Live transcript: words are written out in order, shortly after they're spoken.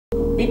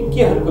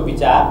विज्ञहरूको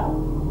विचार,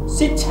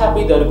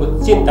 शिक्षाविदहरूको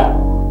चिन्ता,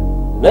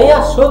 नयाँ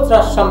सोच र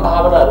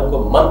सम्भावनाहरूको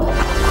मन्थन।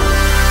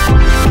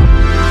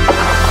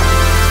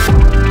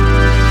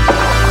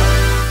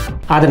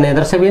 आदरणीय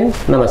दर्शकबिन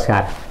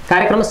नमस्कार।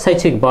 कार्यक्रम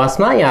शैक्षिक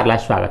बहसमा यहाँहरूलाई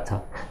स्वागत छ।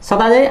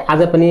 सदाझै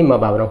आज पनि म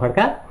बाबुराम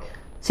खड्का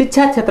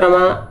शिक्षा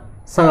क्षेत्रमा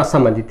सँग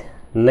सम्बन्धित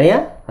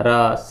नयाँ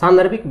र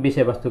सान्दर्भिक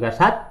विषयवस्तुका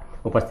साथ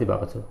उपस्थित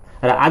भएको छु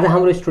र आज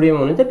हाम्रो स्टुडियोमा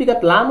हुनुहुन्छ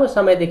विगत लामो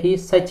समयदेखि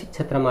शैक्षिक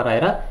क्षेत्रमा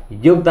रहेर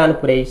योगदान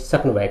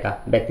पुर्याइसक्नुभएका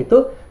व्यक्तित्व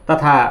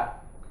तथा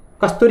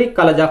कस्तुरी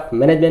कलेज अफ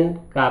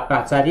म्यानेजमेन्टका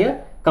प्राचार्य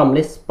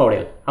कमलेश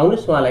पौडेल।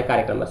 आउनुहोस् उहाँलाई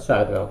कार्यक्रममा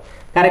स्वागत गरौँ।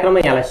 कार्यक्रममा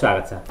यहाँलाई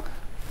स्वागत छ।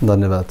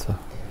 धन्यवाद छ।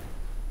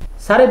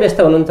 साह्रै व्यस्त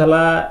हुनुहुन्छ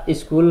होला,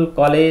 स्कुल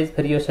कलेज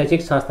फेरि यो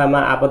शैक्षिक संस्थामा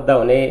आबद्ध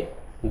हुने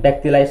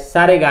व्यक्तिलाई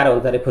साह्रै गाह्रो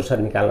हुन्छ अरे फुर्सद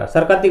निकाल्न।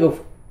 सर कतिको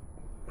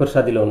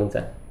फुर्सदिलो हुनुहुन्छ?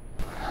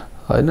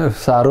 होइन,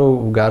 साह्रो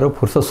गाह्रो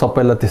फुर्सद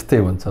सबैलाई त्यस्तै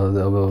हुन्छ।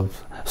 अब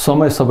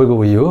समय सबैको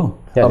उयो हो,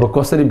 अब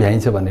कसरी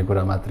भ्याइन्छ भन्ने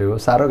कुरा मात्रै हो।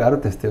 साह्रो गाह्रो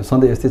त्यस्तै हो,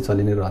 सधैँ यस्तै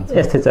चलि नै रहन्छ।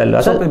 यस्तै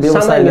चलिरहेको सबै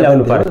व्यवसाय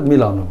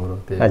मिलाउनु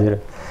पर्यो। हजुर,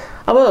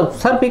 अब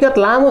सर विगत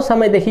लामो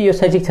समयदेखि यो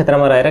शैक्षिक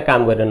क्षेत्रमा रहेर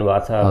काम गरिरहनु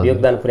भएको छ,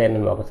 योगदान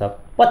पुर्याइरहनु भएको छ।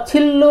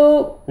 पछिल्लो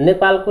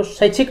नेपालको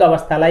शैक्षिक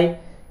अवस्थालाई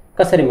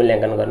कसरी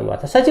मूल्याङ्कन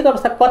गर्नुभएको छ? शैक्षिक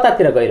अवस्था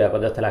कतातिर गइरहेको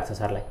जस्तो लाग्छ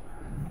सरलाई?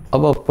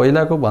 अब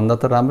पहिलाको भन्दा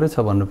त राम्रै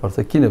छ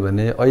भन्नुपर्छ,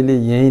 किनभने अहिले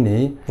यही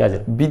नै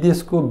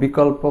विदेशको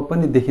विकल्प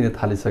पनि देखिन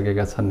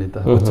थालिसकेका छन् नि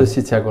त। उच्च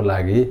शिक्षाको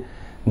लागि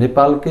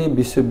नेपालकै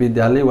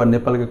विश्वविद्यालय वा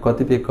नेपालकै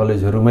कतिपय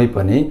कलेजहरूमै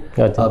पनि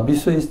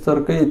विश्व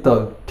स्तरकै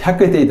त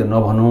ठ्याक्कै त्यही त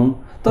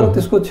नभनौँ, तर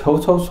त्यसको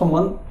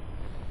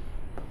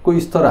छेउछाउसम्मको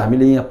स्तर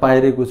हामीले यहाँ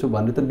पाइरहेको छु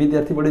भन्ने त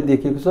विद्यार्थीबाटै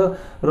देखिएको छ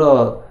र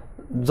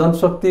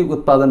जनशक्ति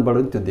उत्पादनबाट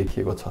पनि त्यो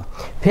देखिएको छ।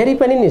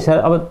 फेरि पनि नि सर,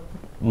 अब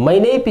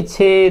महिनै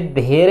पछि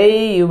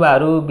धेरै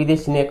युवाहरू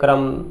विदेश हिँड्ने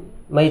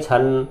क्रममै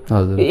छन्।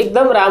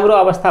 एकदम राम्रो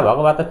अवस्था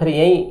भएको भए त फेरि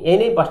यही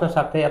नै बस्न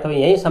सक्थे अथवा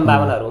यही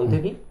सम्भावनाहरू हुन्थ्यो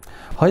कि?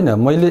 होइन,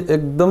 मैले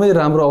एकदमै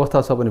राम्रो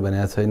अवस्था छ पनि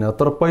भनेको छैन,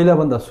 तर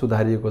पहिलाभन्दा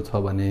सुधारिएको छ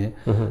भने।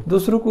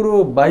 दोस्रो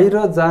कुरो,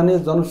 बाहिर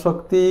जाने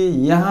जनशक्ति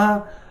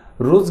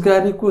यहाँ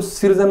रोजगारीको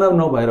सिर्जना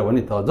नभएर हो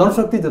नि त।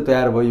 जनशक्ति त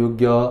तयार भयो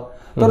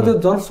योग्य, तर त्यो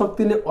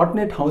जनशक्तिले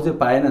अट्ने ठाउँ चाहिँ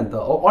पाएन नि त।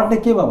 अट्ने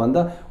केमा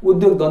भन्दा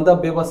उद्योग धन्दा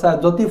व्यवसाय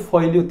जति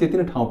फैलियो त्यति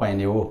नै ठाउँ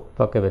पाइने हो,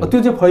 त्यो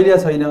चाहिँ फैलिया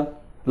छैन।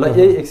 ल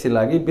यही एकछिन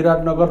लागि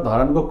विराटनगर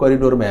धरानको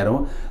करिडोरमा हेरौँ,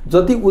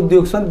 जति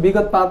उद्योग छन्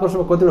विगत 5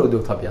 वर्षमा कतिवटा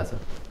उद्योग थपिया छ?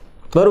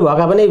 बरु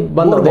भएका पनि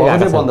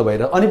बन्द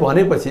भएर। अनि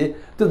भनेपछि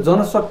त्यो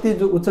जनशक्ति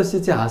जो उच्च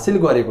शिक्षा हासिल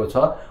गरेको छ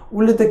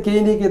उसले त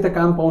केही न केही त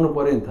काम पाउनु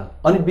पर्यो नि त।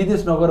 अनि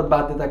विदेश नगएर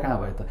बाध्यता कहाँ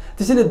भयो त?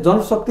 त्यसैले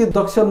जनशक्ति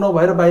दक्ष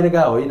नभएर बाहिर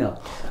गए होइन।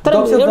 तर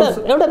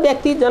एउटा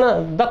व्यक्ति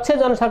दक्ष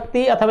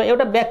जनशक्ति अथवा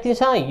एउटा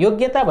व्यक्तिसँग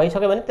योग्यता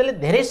भइसक्यो भने त्यसले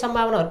धेरै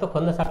सम्भावनाहरू त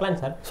खोज्न सक्ला नि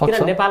सर।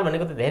 किन नेपाल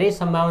भनेको त धेरै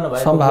सम्भावना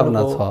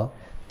छ।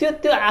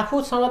 त्यो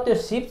आफूसँग त्यो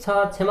सिप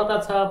छ,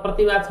 क्षमता छ,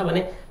 प्रतिभा छ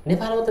भने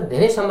नेपालमा त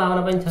धेरै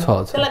सम्भावना पनि छ।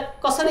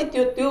 त्यसलाई कसरी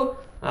त्यो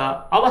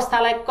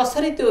अवस्थालाई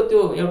कसरी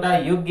त्यो एउटा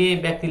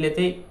योग्य व्यक्तिले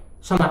चाहिँ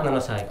समात्न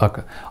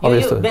नसकेको?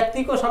 यो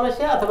व्यक्तिको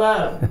समस्या अथवा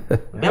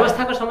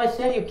व्यवस्थाको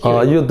समस्या?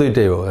 यो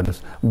दुइटै हो।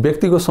 हेर्नुहोस्,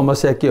 व्यक्तिको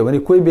समस्या के हो भने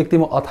कोही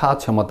व्यक्तिमा अथाह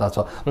क्षमता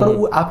छ तर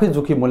ऊ आफै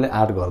जोखिम मूल्य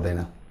आँट गर्दैन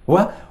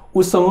वा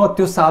उसँग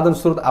त्यो साधन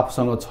स्रोत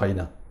आफूसँग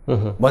छैन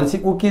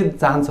भनेपछि ऊ के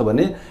चाहन्छ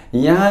भने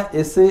यहाँ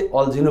यसै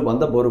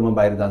अल्झिनुभन्दा बरुमा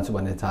बाहिर जान्छु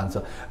भन्ने चाहन्छ।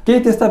 केही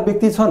त्यस्ता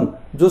व्यक्ति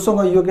छन्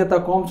जोसँग योग्यता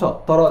कम छ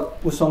तर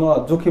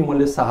उसँग जोखिम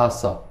मूल्य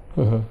साहस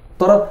छ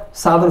तर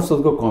साधन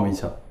स्रोतको कमी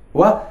छ।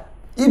 वा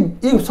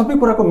यी सबै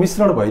कुराको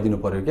मिश्रण भइदिनु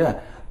पर्यो क्या।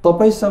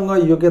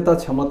 तपाईसँग योग्यता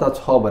क्षमता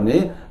छ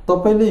भने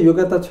तपाईले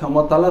योग्यता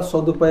क्षमतालाई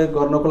सदुपयोग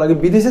गर्नको लागि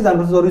विदेशै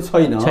जानु जरुरी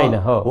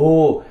छैन।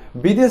 हो,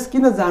 विदेश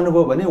किन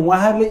जानुभयो भने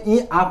उहाँहरूले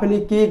यी आफैले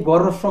के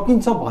गर्न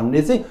सकिन्छ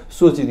भन्ने चाहिँ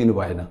सोचिदिनु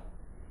भएन।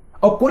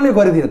 अब कसले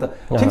गरिदिने त?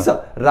 ठिक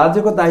छ,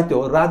 राज्यको दायित्व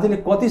हो।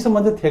 राज्यले कतिसम्म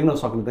चाहिँ थ्याक्न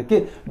सक्ने त? के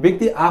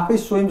व्यक्ति आफै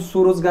स्वयं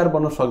स्वरोजगार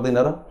बन्न सक्दैन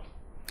र?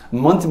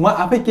 मान्छे म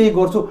आफै केही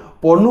गर्छु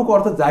पढ्नुको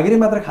अर्थ जागिरी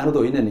मात्र खानु त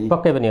होइन नि।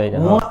 पक्कै पनि होइन,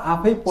 म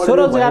आफै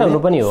स्वरोजगार हुनु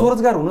पनि हो,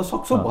 स्वरोजगार हुन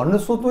सक्छु भन्ने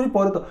सोच्नु पनि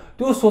पर्यो त।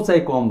 त्यो सोचाइ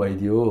कम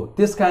भइदियो,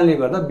 त्यस कारणले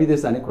गर्दा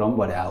विदेश जाने क्रम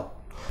बढ्यो।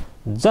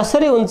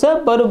 जसरी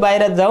हुन्छ बरु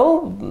बाहिर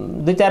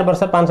जाउँ, 2-4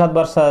 वर्ष 5-7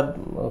 वर्ष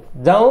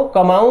जाउँ,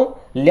 कमाउँ,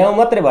 ल्याउँ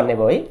मात्रै भन्ने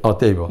भयो है।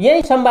 त्यही भयो।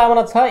 यही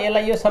सम्भावना छ,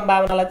 यसलाई यो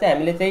सम्भावनालाई चाहिँ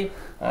हामीले चाहिँ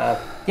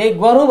केही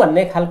गरौँ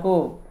भन्ने खालको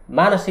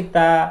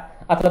मानसिकता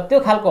अथवा त्यो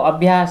खालको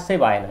अभ्यास चाहिँ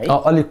भएन है।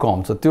 अलिक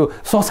कम छ त्यो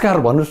संस्कार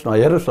भन्नुहोस् न।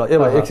 हेर्नुहोस् न,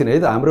 अब एकछिन है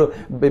त,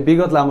 हाम्रो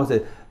विगत लामो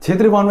चाहिँ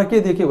क्षेत्रीय वनमा के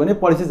देख्यो भने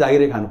पढेपछि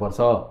जागिरै खानुपर्छ,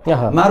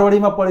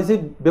 मारवाडीमा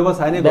पढेपछि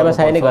व्यवसाय नै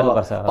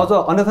गर्नुपर्छ, अझ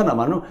अन्यथा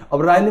नमान्नु अब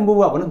राई लिम्बू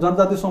वा भने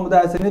जनजाति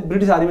समुदाय चाहिँ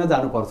ब्रिटिस आर्मीमा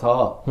जानुपर्छ।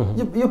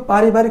 यो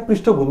पारिवारिक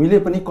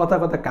पृष्ठभूमिले पनि कता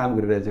कता काम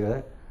गरिरहेछ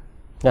है।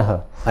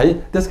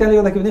 त्यस कारणले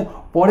गर्दाखेरि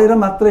पढेर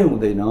मात्रै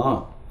हुँदैन,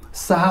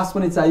 साहस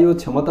पनि चाहियो,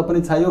 क्षमता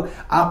पनि चाहियो,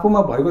 आफूमा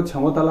भएको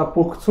क्षमतालाई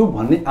पोख्छु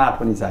भन्ने आँट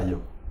पनि चाहियो।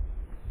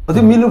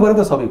 त्यो मिल्नु पर्यो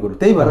त सबै कुरो।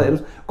 त्यही भएर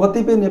हेर्नुहोस्,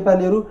 कतिपय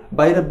नेपालीहरू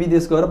बाहिर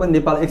विदेश गएर पनि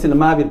नेपाल एकछिन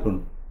महावीर हुन्,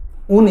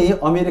 उनी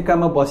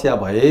अमेरिकामा बस्या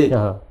भए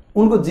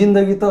उनको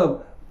जिन्दगी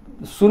त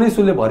सुनै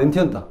सुनले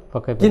भरिन्थ्यो नि त।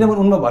 किनभने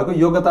उनमा भएको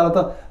योग्यतालाई त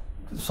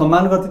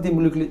सम्मान गर्थे ती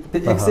मुलुकले। त्यो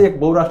 101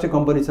 बहुराष्ट्रिय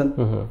कम्पनी छन्,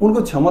 उनको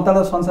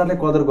क्षमतालाई संसारले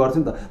कदर गर्छ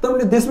नि त। तर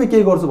उनले देशमै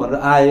केही गर्छु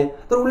भनेर आए,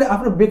 तर उनले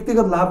आफ्नो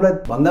व्यक्तिगत लाभलाई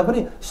भन्दा पनि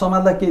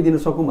समाजलाई केही दिन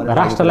सकौँ भनेर,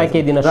 राष्ट्रलाई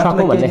केही दिन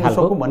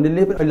सकौँ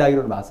भन्नेले पनि अहिले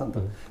लागिरहनु भएको छ नि त।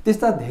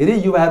 त्यस्ता धेरै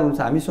युवाहरू हुन्छ।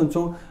 हामी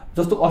सुन्छौँ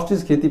जस्तो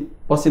अस्ट्रिच खेती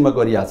पश्चिममा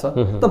गरिएको छ,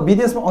 त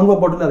विदेशमा अनुभव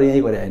बटुलेर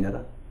यहीँ गरे होइन र।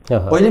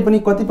 पहिले पनि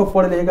कतिपय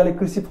पढे लेखेकाले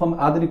कृषि फर्म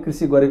आधुनिक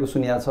कृषि गरेको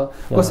सुनिया छ,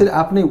 कसैले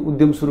आफ्नै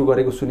उद्यम सुरु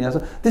गरेको सुनिया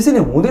छ। त्यसैले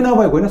हुँदै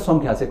नभएको होइन,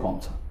 सङ्ख्या चाहिँ कम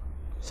छ।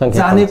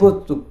 जानेको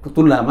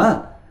तुलनामा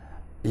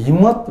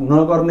हिम्मत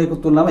नगर्नेको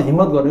तुलनामा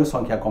हिम्मत गर्नेको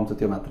सङ्ख्या कम छ,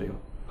 त्यो मात्रै हो।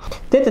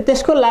 त्यही त,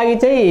 त्यसको लागि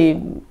चाहिँ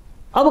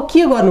अब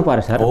के गर्नु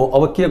पर्छ सर? हो,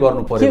 अब के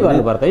गर्नु पर्यो? के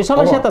गर्नु पर्छ? यो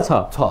समस्या त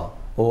छ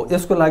हो।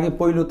 यसको लागि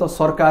पहिलो त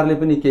सरकारले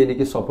पनि केही न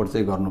केही सपोर्ट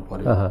चाहिँ गर्नु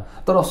पर्यो।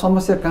 तर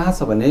समस्या कहाँ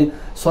छ भने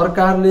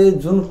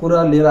सरकारले जुन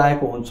कुरा लिएर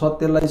आएको हुन्छ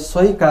त्यसलाई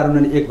सही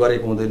कार्यान्वयन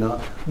गरेको हुँदैन।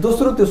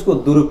 दोस्रो, त्यसको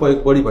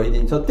दुरुपयोग बढी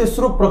भइदिन्छ।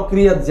 तेस्रो,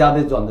 प्रक्रिया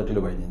ज्यादै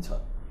झन्झटिलो भइदिन्छ।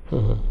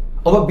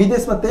 अब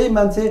विदेशमा त्यही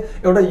मान्छे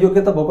एउटा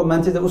योग्यता भएको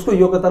मान्छे उसको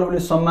योग्यतालाई उसले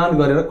सम्मान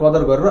गरेर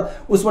कदर गरेर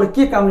उसबाट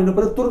के काम लिनु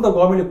पर्यो तुरन्त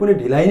गभर्मेन्टले कुनै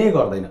ढिलाइ नै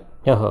गर्दैन।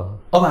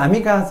 अब हामी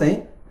कहाँ चाहिँ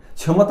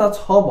क्षमता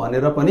छ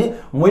भनेर पनि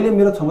मैले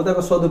मेरो क्षमताको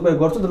सदुपयोग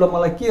गर्छु त, ल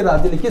मलाई के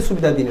राज्यले के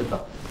सुविधा दिने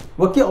त,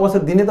 वा के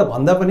अवसर दिने त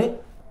भन्दा पनि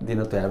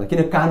दिन तयार,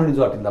 किन कानुनी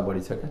जटिलता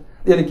बढी छ क्या।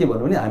 यसले के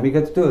भन्नु भने हामी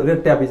त्यो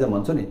रेड ट्यापिजम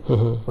भन्छ नि,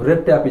 रेड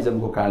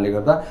ट्यापिजमको कारणले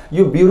गर्दा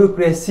यो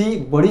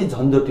ब्युरोक्रेसी बढी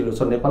झन्झटिलो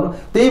छ नेपालमा।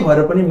 त्यही भएर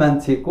पनि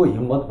मान्छेको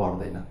हिम्मत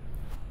बढ्दैन।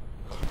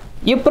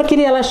 यो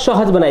प्रक्रियालाई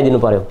सहज बनाइदिनु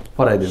पर्यो,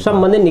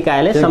 सम्बन्धित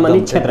निकायले,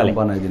 सम्बन्धित क्षेत्रले।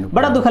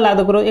 बडा दुःख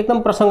लाग्दो कुरो, एकदम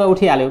प्रसङ्ग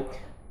उठिहाल्यो।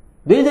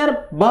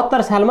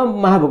 2072 सालमा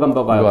महाभूकम्प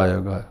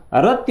गयो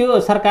र त्यो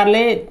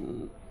सरकारले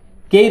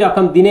केही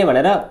रकम दिने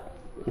भनेर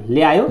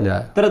ल्यायो,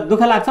 तर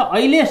दुःख लाग्छ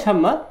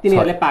अहिलेसम्म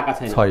तिनीहरूले पाएका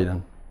छैनन्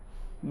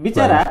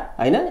बिचरा,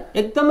 होइन?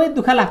 एकदमै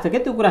दुःख लाग्छ के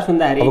त्यो कुरा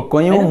सुन्दाखेरि। अब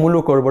कयौं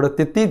मुलुकहरुबाट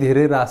त्यति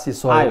धेरै राशि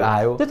सहयोग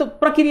आयो, त्यो त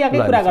प्रक्रियाकै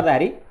कुरा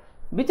गर्दाखेरि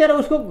बिचरा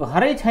उसको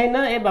घरै छैन।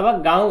 ए बाबा,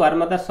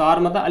 गाउँघरमा त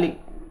सहरमा त अलिक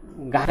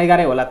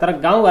गाह्रै होला,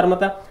 तर गाउँघरमा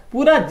त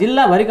पुरा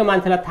जिल्लाभरिको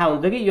मान्छेलाई थाहा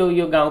हुन्छ कि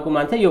यो गाउँको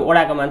मान्छे, यो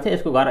ओडाको मान्छे,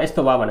 यसको घर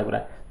यस्तो भयो भन्ने कुरा,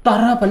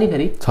 तर पनि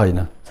फेरि छैन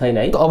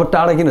है। अब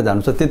टाढा किन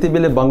जानु छ? त्यति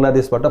बेला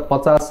बङ्गलादेशबाट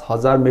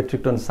 50,000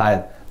 मेट्रिक टन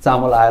सायद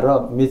चामल आएर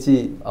मेची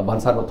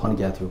भन्सारमा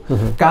थन्किया थियो।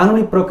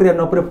 कानुनी प्रक्रिया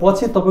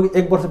नपरेपछि तपाईँको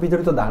 1 वर्ष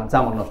भित्र त धान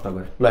चामल नष्ट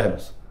गरे। ल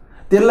हेर्नुहोस्,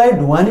 त्यसलाई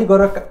ढुवानी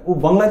गरेर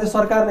बङ्गलादेश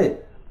सरकारले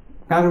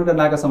काँगडबिटा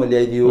नाकासम्म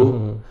ल्याइदियो।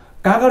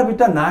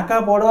 काँगडबिटा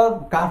नाकाबाट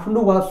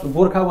काठमाडौँ वा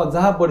गोर्खा वा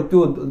जहाँबाट त्यो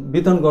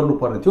वितरण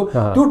गर्नुपर्ने थियो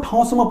त्यो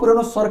ठाउँसम्म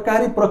पुर्याउन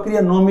सरकारी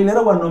प्रक्रिया नमिलेर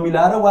वा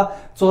नमिलाएर वा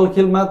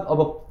चलखेलमा अब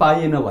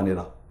पाइएन भनेर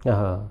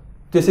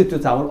त्यसै त्यो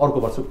चामल अर्को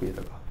वर्ष पुगेर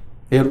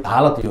गयो।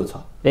 हालत यो छ।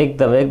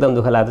 एकदम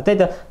दुःख लाग्छ। त्यही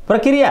त,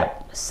 प्रक्रिया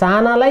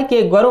सानालाई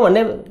के गरौँ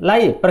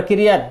भन्नेलाई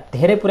प्रक्रिया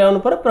धेरै पुर्याउनु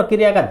पर्यो,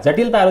 प्रक्रियाका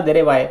जटिलताहरू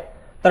धेरै भए,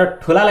 तर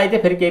ठुलालाई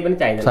चाहिँ फेरि केही पनि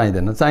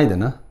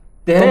चाहिँदैन।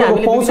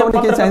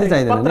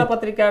 पत्र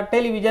पत्रिका,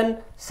 टेलिभिजन,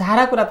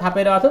 सारा कुरा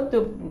थापेर अथवा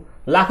त्यो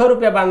लाखौँ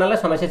रुपियाँ बाँड्नलाई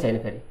समस्या छैन,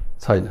 फेरि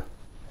छैन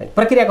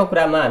प्रक्रियाको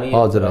कुरामा हामी।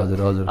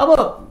 हजुर। अब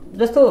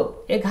जस्तो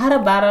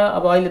 11-12,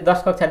 अब अहिले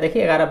 10 कक्षादेखि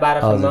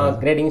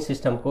 11-12सम्म ग्रेडिङ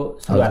सिस्टमको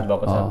सुरुवात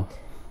भएको छ।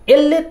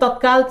 यसले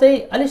तत्काल चाहिँ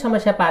अलि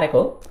समस्या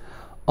पारेको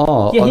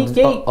केही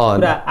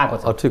कुरा आएको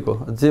छ। ठिक हो,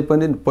 जे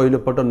पनि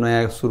पहिलोपटक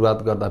नयाँ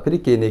सुरुवात गर्दा फेरि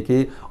केही न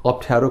केही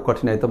अप्ठ्यारो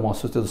कठिनाइ त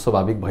महसुस त्यो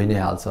स्वाभाविक भइ नै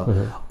हाल्छ।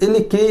 यसले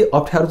केही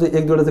अप्ठ्यारो चाहिँ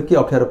एक दुईवटा चाहिँ के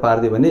अप्ठ्यारो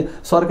पारिदियो भने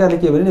सरकारले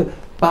के भने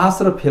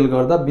पास र फेल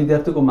गर्दा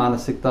विद्यार्थीको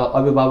मानसिकता,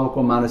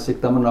 अभिभावकको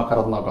मानसिकतामा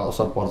नकारात्मक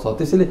असर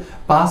पर्छ। त्यसैले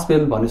पास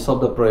फेल भन्ने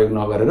शब्द प्रयोग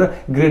नगरेर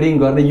ग्रेडिङ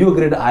गर्ने, यो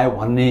ग्रेड आयो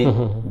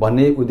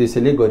भन्ने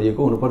उद्देश्यले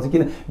गरिएको हुनुपर्छ।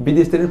 किन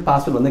विदेशतिर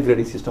पास फेल भन्ने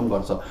ग्रेडिङ सिस्टम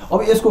गर्छ। अब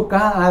यसको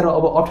कहाँ आएर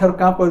अब अप्ठ्यारो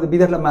कहाँ पर्यो,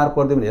 विद्यार्थीलाई मार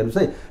पर्दैन भने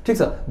हेर्नुहोस् है। ठिक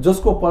छ,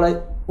 जसको पढाइ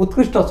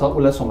उत्कृष्ट छ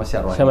उसलाई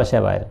समस्या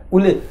भएर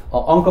उसले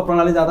अङ्क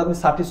प्रणाली जाँदा पनि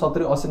 60,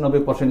 70, 80,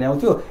 90%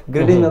 ल्याउँथ्यो,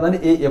 ग्रेडिङ गर्दा नि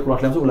A+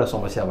 ल्याउँछ, उसलाई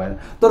समस्या भएन।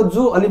 तर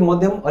जो अलिक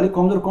मध्यम, अलिक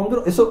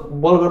कमजोर यसो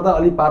बल गर्दा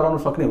अलिक पार लाउन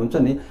सक्ने हुन्छ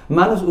नि,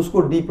 मानुस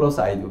उसको D+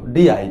 आइदियो,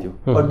 D आइदियो।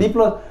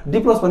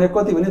 D+ भनेको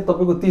कति भने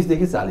तपाईँको 30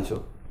 देखि 40 हो।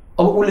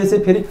 अब उसले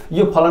चाहिँ फेरि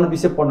यो फलाना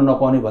विषय पढ्न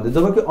नपाउने भन्दै,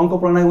 जबकि अङ्क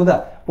प्रणाली हुँदा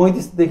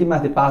 35 देखि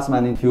माथि पास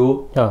मानिन्थ्यो।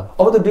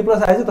 अब त D+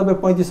 आएछ, तपाईँ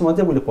 35 सम्म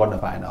चाहिँ उसले पढ्न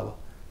पाएन।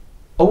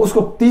 अब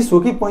उसको 30 हो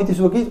कि 35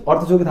 हो कि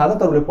 38 हो कि थाहा छ,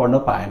 तर उसले पढ्न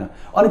पाएन।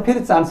 अनि फेरि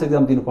चान्स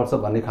एक्जाम दिनुपर्छ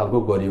भन्ने खालको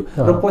गरियो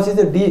र पछि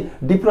चाहिँ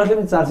D+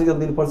 पनि चान्स एक्जाम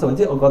दिनुपर्छ भने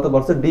चाहिँ गत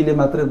वर्ष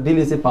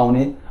डीले चाहिँ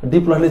पाउने,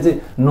 D+ चाहिँ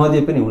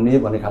नदिए पनि हुने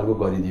भन्ने खालको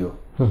गरिदियो।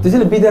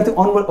 त्यसैले विद्यार्थी D+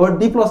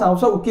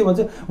 आउँछ, ऊ के भन्छ,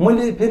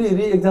 मैले फेरि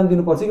एक्जाम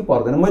दिनुपर्छ कि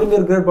पर्दैन, मैले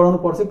मेरो ग्रेड बढाउनु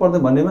पर्छ कि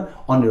पर्दैन भन्नेमा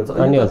अन्य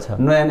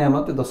छ। नयाँ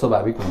त्यो त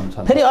स्वाभाविक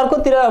हुन्छ। फेरि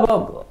अर्कोतिर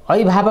अब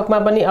अभिभावकमा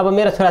पनि अब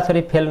मेरो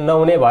छोराछोरी फेल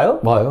नहुने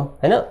भयो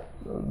हैन,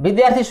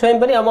 विद्यार्थी स्वयं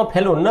पनि अब म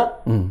फेल हुन्न,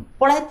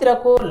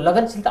 पढाइतिरको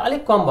लगनशीलता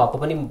अलिक कम भएको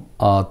पनि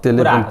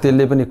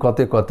त्यसले पनि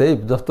कतै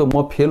जस्तो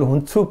म फेल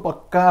हुन्छु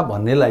पक्का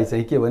भन्नेलाई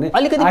चाहिँ के भने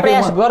अलिकति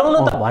प्रयास गरौँ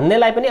न त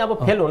भन्नेलाई पनि अब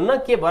फेल हुन्न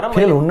के भएर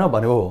फेल हुन्न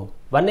भन्यो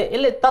भन्ने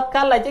यसले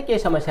तत्काललाई चाहिँ केही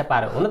समस्या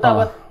पार्यो। हुन त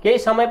अब केही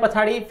समय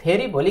पछाडि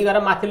फेरि भोलि गएर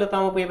माथिल्लो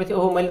तहमा पुगेपछि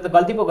ओहो मैले त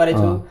गल्ती पो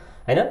गरेछु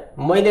हैन,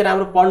 मैले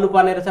राम्रो पढ्नु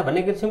पर्ने रहेछ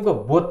भन्ने किसिमको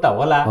बोध त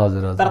होला,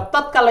 तर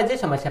तत्काललाई चाहिँ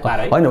समस्या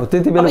पार्यो हैन।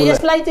 त्यतिबेला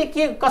यसलाई चाहिँ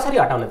के कसरी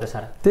हटाउने त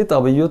सर? त्यही त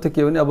अब यो त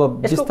के भने अब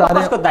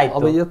बिस्तारै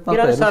अब यो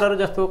किरण सरहरु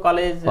जस्तो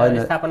कलेज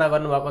स्थापना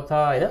गर्नुभएको छ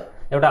हैन,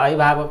 एउटा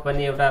अभिभावक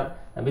पनि, एउटा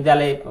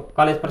विद्यालय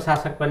कलेज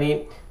प्रशासक पनि,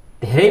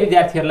 धेरै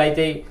विद्यार्थीहरूलाई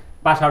चाहिँ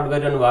पास आउट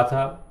गरिरहनु भएको छ।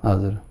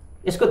 हजुर,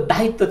 यसको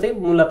दायित्व चाहिँ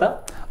मूलतः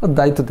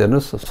दायित्व त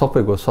हेर्नुहोस्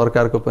सबैको,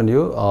 सरकारको पनि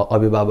हो,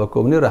 अभिभावकको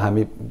पनि र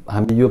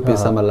हामी यो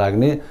पेसामा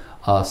लाग्ने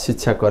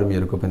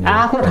शिक्षाकर्मीहरूको पनि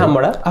आफ्नो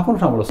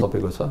ठाउँबाट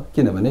सबैको छ।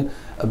 किनभने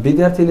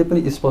विद्यार्थीले पनि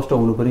स्पष्ट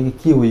हुनु पर्यो कि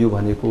के हो यो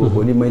भनेको,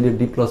 भोलि मैले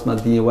D+ मा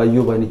दिएँ वा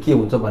यो भने के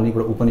हुन्छ भन्ने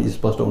कुरा ऊ पनि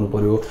स्पष्ट हुनु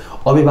पर्यो,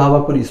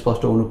 अभिभावक पनि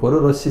स्पष्ट हुनु पर्यो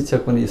र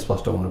शिक्षक पनि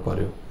स्पष्ट हुनु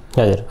पर्यो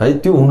है।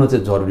 त्यो हुनु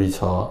चाहिँ जरुरी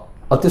छ।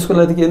 त्यसको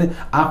लागि के भने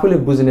आफूले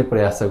बुझ्ने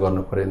प्रयास चाहिँ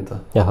गर्नु पर्यो नि त।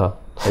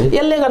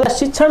 यसले गर्दा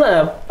शिक्षण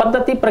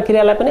पद्धति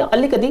प्रक्रियालाई पनि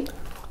अलिकति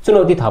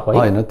चुनौती थप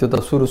होइन, त्यो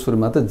त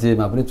सुरुमा त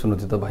जेमा पनि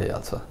चुनौती त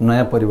भइहाल्छ,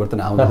 नयाँ परिवर्तन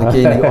आउँदा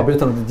केही न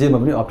अभ्यस्त जेमा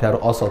पनि अप्ठ्यारो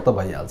असर त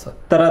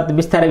भइहाल्छ, तर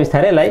बिस्तारै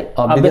बिस्तारैलाई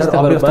अभ्यस्त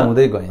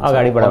हुँदै गइन्छ,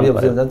 अगाडि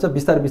बढाउँदै जान्छ।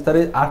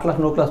 बिस्तारै 8 लाख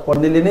 9 क्लास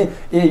पढ्नेले नै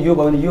यो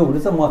भयो भने यो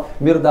हुनेछ, म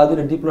मेरो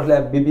दाजुले D+ लाई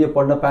BBA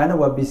पढ्न पाएन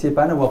वा BCA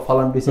पाएन वा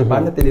फलान विषय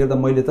पाएन, त्यसले गर्दा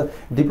मैले त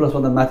D+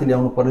 भन्दा माथि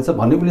ल्याउनु पर्नेछ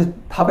भन्ने उसले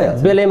थाहा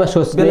पाइहाल्छ। बेलैमा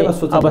सोच्ने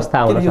अवस्था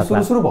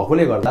आउँछ। सुरु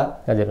भएकोले गर्दा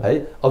है,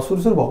 अब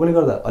सुरु भएकोले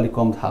गर्दा अलिक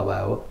कम थाहा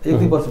भयो हो,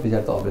 1-2 वर्ष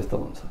पछाडि त अभ्यस्त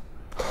हुन्छ।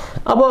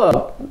 अब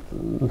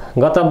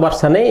गत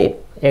वर्ष नै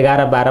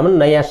 11-12 मा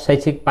नयाँ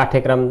शैक्षिक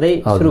पाठ्यक्रम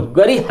चाहिँ सुरु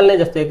गरिहाल्ने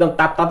जस्तो एकदम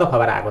तातो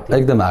खबर आएको थियो।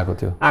 एकदम आएको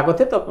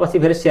थियो त पछि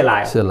फेरि सेल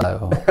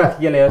आयो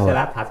केले हो सेल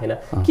थाहा छैन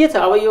के छ।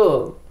 अब यो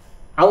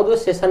आउँदो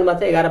सेसनमा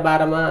चाहिँ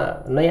 11-12 मा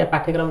नयाँ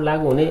पाठ्यक्रम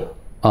लागू हुने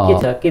के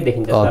छ, के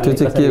देखिन्छ? त्यो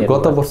चाहिँ के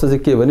गत वर्ष चाहिँ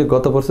के भने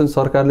गत वर्ष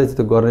सरकारले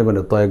चाहिँ गर्ने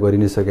भनेर तय गरि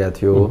नै सकेको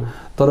थियो,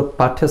 तर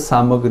पाठ्य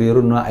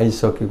सामग्रीहरू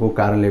नआइसकेको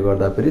कारणले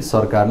गर्दा फेरि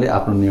सरकारले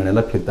आफ्नो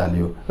निर्णयलाई फिर्ता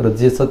लियो र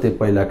जे छ त्यो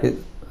पहिलाकै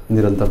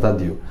निरन्तरता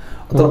दियो।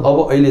 तर अब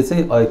अहिले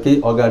चाहिँ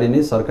केही अगाडि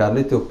नै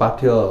सरकारले त्यो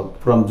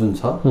पाठ्यक्रम जुन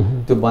छ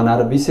त्यो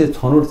बनाएर विषय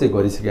छनौट चाहिँ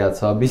गरिसकेका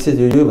छ, विषय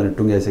यो भनेर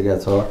टुङ्गाइसकेका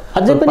छ।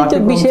 अझै पनि त्यो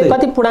विषय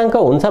कति पूर्णाङ्क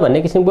हुन्छ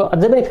भन्ने किसिमको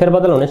अझै पनि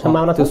फेरबदल हुने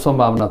सम्भावना छ? त्यो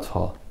सम्भावना छ।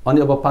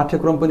 अनि अब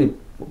पाठ्यक्रम पनि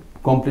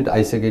कम्प्लिट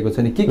आइसकेको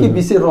छैन, के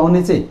विषय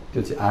रहने चाहिँ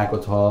त्यो चाहिँ आएको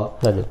छ,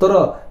 तर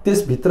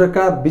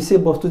त्यसभित्रका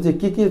विषयवस्तु चाहिँ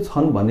के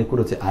छन् भन्ने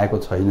कुरो चाहिँ आएको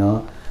छैन।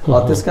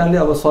 त्यसकारणले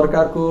अब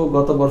सरकारको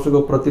गत वर्षको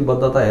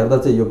प्रतिबद्धता हेर्दा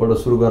चाहिँ योबाट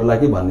सुरु गर्ला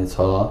कि भन्ने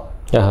छ।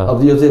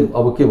 अब यो चाहिँ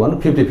अब के भन्नु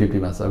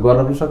 50-50 मा छ,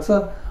 गर्न पनि सक्छ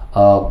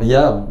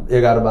या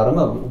 11-12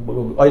 मा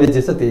अहिले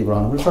जे छ त्यही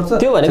रहन पनि सक्छ।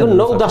 त्यो भनेको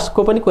 9-10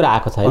 को पनि कुरा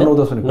आएको छैन,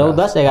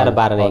 9-10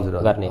 11-12 नै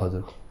गर्ने।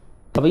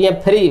 अब यहाँ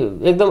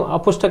फेरि एकदम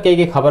अपुष्ट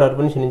केही खबरहरू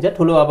पनि सुनिन्छ,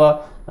 ठुलो अब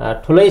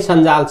ठुलै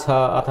सञ्जाल छ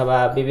अथवा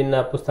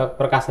विभिन्न पुस्तक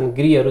प्रकाशन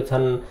गृहहरू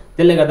छन्,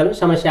 त्यसले गर्दा पनि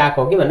समस्या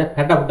आएको हो कि भन्ने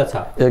फेटाफुट्टा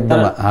छ। एकदम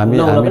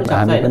हामी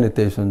पनि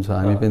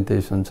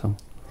त्यही सुन्छौँ।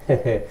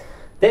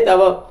 त्यही त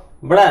अब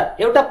बडा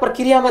एउटा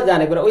प्रक्रियामा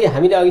जाने कुरा, उही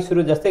हामीले अघि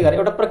सुरु जस्तै गरे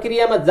एउटा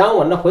प्रक्रियामा जाउँ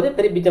भन्न खोजे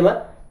फेरि बिचमा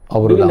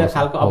विभिन्न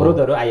खालको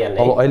अवरोधहरू आइहाल्ने।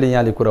 अब अहिले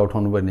यहाँले कुरा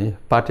उठाउनु पर्ने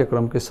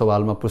पाठ्यक्रमकै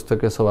सवालमा,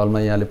 पुस्तकीय सवालमा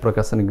यहाँले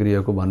प्रकाशन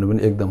गृहको भन्नु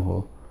पनि एकदम हो।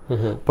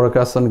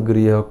 प्रकाशन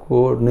गृहको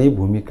नै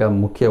भूमिका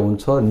मुख्य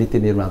हुन्छ नीति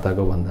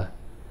निर्माताको भन्दा,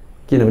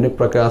 किनभने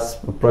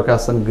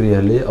प्रकाशन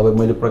गृहले, अब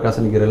मैले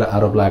प्रकाशन गृहलाई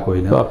आरोप लगाएको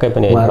होइन,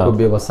 उहाँहरूको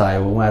व्यवसाय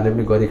हो, उहाँहरूले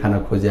पनि गरी खान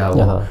खोज्या हो,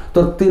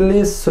 तर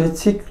त्यसले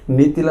शैक्षिक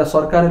नीतिलाई,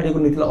 सरकारले लिएको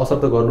नीतिलाई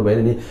असर त गर्नु भएन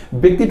नि।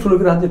 व्यक्ति ठुलो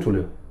कि राज्य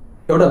ठुलो,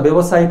 एउटा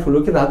व्यवसाय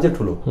ठुलो कि राज्य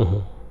ठुलो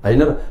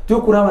होइन र त्यो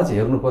कुरामा चाहिँ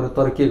हेर्नु पर्यो।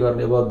 तर के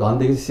गर्ने, अब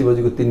धनदेखि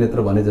शिवजीको 3 नेत्र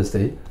भने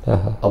जस्तै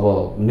अब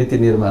नीति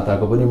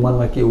निर्माताको पनि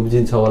मनमा के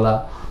उब्जिन्छ होला।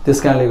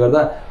 त्यसकारणले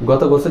गर्दा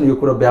गत वर्ष यो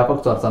कुरा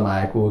व्यापक चर्चामा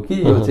आएको हो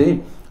कि यो चाहिँ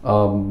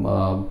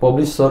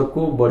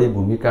पब्लिसरको बढी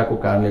भूमिकाको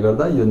कारणले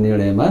गर्दा यो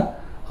निर्णयमा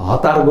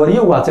हतार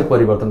गरियो वा चाहिँ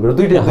परिवर्तन गरियो,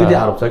 दुईटै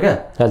आरोप छ क्या।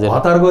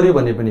 हतार गरियो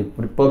भने पनि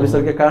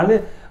पब्लिसरकै कारणले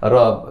र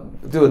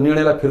त्यो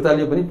निर्णयलाई फिर्ता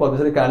लियो पनि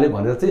पब्लिसरकै कारणले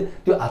भनेर चाहिँ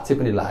त्यो आक्षेप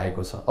पनि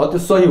लागेको छ। अब त्यो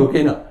सही हो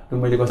कि होइन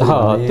मैले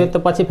कसरी त्यो त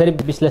पछि फेरि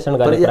विश्लेषण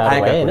गर्ने कुरा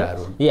भयो हैन,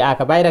 यी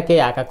आका बाहिर केही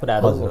आका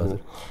कुराहरू।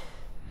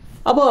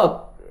 अब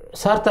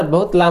सर त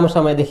बहुत लामो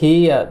समयदेखि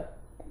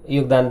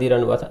योगदान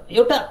दिइरहनु भएको छ।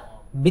 एउटा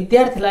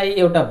विद्यार्थीलाई,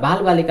 एउटा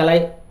बालबालिकालाई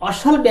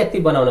असल व्यक्ति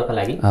बनाउनको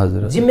लागि,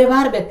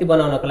 जिम्मेवार व्यक्ति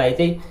बनाउनको लागि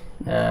चाहिँ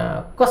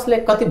कसले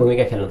कति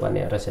भूमिका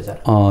खेल्नुपर्ने रहेछ सर?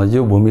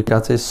 यो भूमिका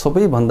चाहिँ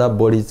सबैभन्दा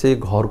बढी चाहिँ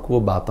घरको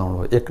वातावरण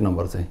हो, 1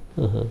 नम्बर चाहिँ।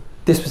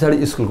 त्यस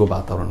पछाडि स्कुलको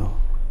वातावरण हो,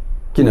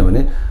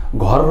 किनभने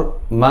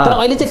घरमा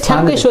अहिले चाहिँ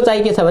ठ्याक्कै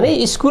सोचाइ के छ भने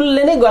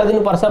स्कुलले नै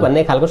गरिदिनुपर्छ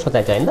भन्ने खालको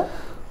सोचाइ छ हैन त?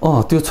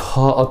 त्यो छ।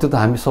 त्यो त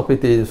हामी सबै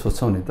त्यही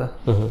सोच्छौँ नि त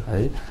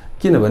है,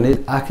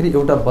 किनभने आखिरी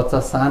एउटा बच्चा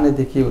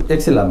सानैदेखि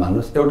एकछिनलाई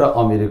मान्नुहोस्, एउटा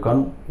अमेरिकन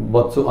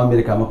बच्चो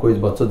अमेरिकामा कोही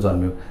बच्चो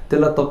जन्मियो,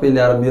 त्यसलाई तपाईँ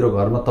ल्याएर मेरो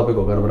घरमा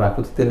तपाईँको घरमा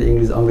राख्नु,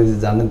 त्यसले अङ्ग्रेजी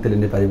जान्दैन, त्यसले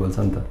नेपाली बोल्छ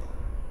नि त,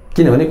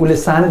 किनभने उसले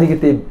सानैदेखि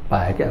त्यही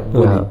पायो क्या,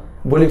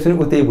 बोलेको छ नि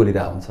ऊ त्यही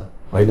बोलिरहेको हुन्छ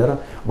होइन र।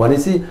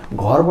 भनेपछि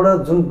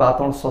घरबाट जुन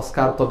वातावरण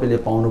संस्कार तपाईँले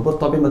पाउनुभयो,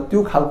 तपाईँमा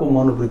त्यो खालको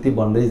मनोवृत्ति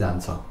बन्दै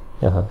जान्छ।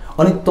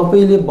 अनि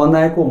तपाईँले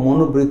बनाएको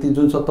मनोवृत्ति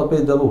जुन छ,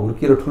 तपाईँ जब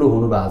हुर्किएर ठुलो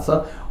हुनुभएको छ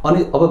अनि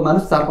अब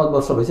मानुस 4-5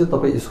 वर्ष भएपछि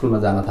तपाईँ स्कुलमा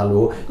जान थाल्नु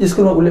हो,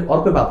 स्कुलमा उसले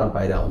अर्कै वातावरण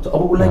पाइरहेको हुन्छ।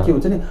 अब उसलाई के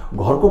हुन्छ नि,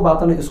 घरको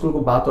वातावरण स्कुलको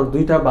वातावरण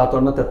दुईटा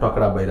वातावरणमा त्यो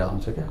टकरा भइरहेको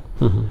हुन्छ क्या।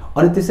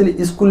 अनि त्यसैले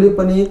स्कुलले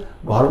पनि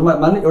घरमा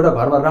माने एउटा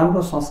घरमा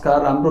राम्रो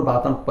संस्कार राम्रो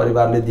वातावरण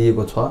परिवारले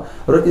दिएको छ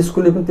र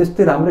स्कुलले पनि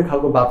त्यस्तै राम्रै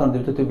खालको वातावरण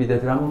दिन्छ, त्यो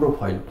विद्यार्थी राम्रो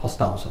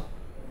फस्टाउँछ,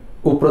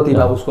 ऊ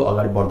प्रतिभा उसको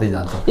अगाडि बढ्दै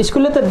जान्छ।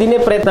 स्कुलले त दिने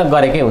प्रयत्न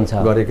गरेकै हुन्छ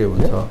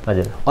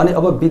हजुर। अनि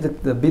अब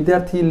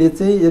विद्यार्थीले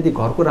चाहिँ यदि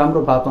घरको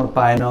राम्रो वातावरण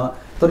पाएन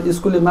तर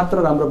स्कुलले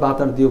मात्र राम्रो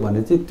वातावरण दियो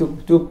भने चाहिँ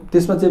त्यो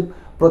त्यसमा चाहिँ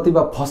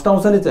प्रतिभा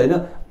फस्टाउँछ नै चाहिँ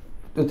होइन,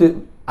 त्यो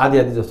आदि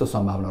जस्तो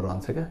सम्भावना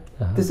रहन्छ क्या।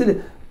 त्यसैले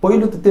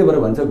पहिलो त त्यही भएर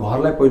भन्छ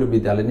घरलाई पहिलो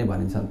विद्यालय नै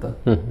भनिन्छ नि त,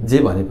 जे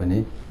भने पनि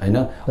होइन।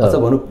 अझ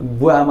भनौँ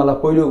बुवा आमालाई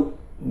पहिलो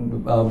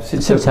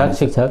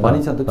शिक्षक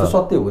भनिन्छ नि त, त्यो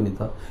सत्य हो नि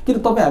त। किन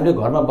तपाईँ हामीले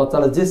घरमा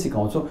बच्चालाई जे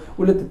सिकाउँछौँ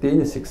उसले त त्यही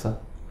नै सिक्छ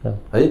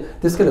है।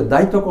 त्यसकारण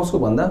दायित्व कसको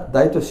भन्दा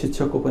दायित्व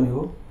शिक्षकको पनि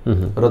हो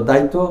र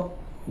दायित्व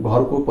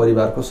घरको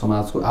परिवारको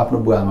समाजको आफ्नो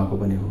बुवा आमाको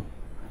पनि हो।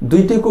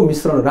 दुईटैको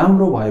मिश्रण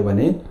राम्रो भयो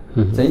भने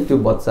चाहिँ त्यो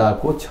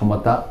बच्चाको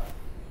क्षमता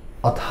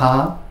अथाह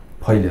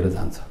फैलिएर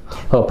जान्छ।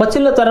 हो,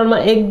 पछिल्लो चरणमा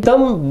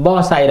एकदम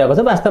बहस आइरहेको छ।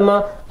 वास्तवमा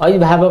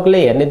अभिभावकले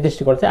हेर्ने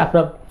दृष्टिकोण चाहिँ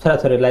आफ्नो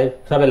छोराछोरीलाई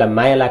सबैलाई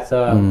माया लाग्छ,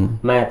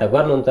 माया त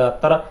गर्नुहुन्छ,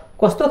 तर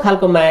कस्तो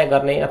खालको माया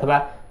गर्ने अथवा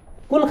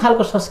कुन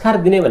खालको संस्कार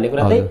दिने भन्ने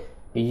कुरा चाहिँ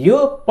यो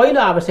पहिलो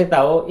आवश्यकता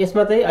हो।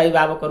 यसमा चाहिँ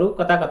अभिभावकहरू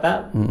कता कता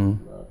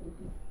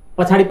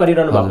पछाडि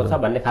परिरहनु भएको छ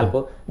भन्ने खालको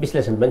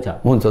विश्लेषण पनि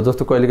छ। हुन्छ,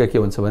 जस्तो कहिलेका के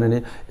हुन्छ भने नि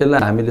यसलाई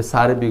हामीले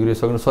साह्रै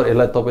बिग्रिसक्नु सर,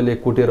 यसलाई तपाईँले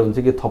कुटेर हुन्छ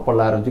कि थप्पड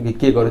लगाएर हुन्छ कि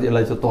के गरेर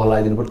यसलाई चाहिँ तह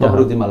लगाइदिनु पर्छ,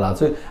 तपाईँको जिम्मा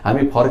लाग्छ।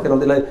 हामी फर्केर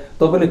यसलाई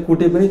तपाईँले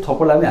कुटे पनि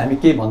थप्पड लगायो भने हामी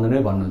केही भन्दैनौँ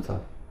नै भन्नुहुन्छ।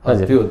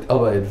 त्यो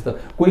अब हेर्नुहोस् त,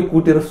 कोही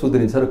कुटेर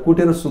सुध्रिन्छ र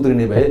कुटेर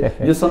सुध्रिने भए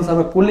यो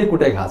संसारमा कसले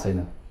कुटाइ खाएको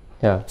छैन,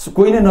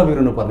 कोही नै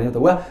नबिग्रिनु पर्ने हो त।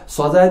 वा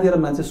सजाय दिएर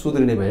मान्छे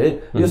सुध्रिने भए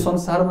यो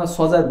संसारमा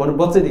सजाय भन्नु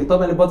बच्चैदेखि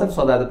तपाईँले बच्चाले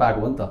सजाय त पाएको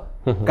हो नि त,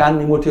 कान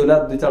निमोठ्यो होला,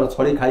 2-4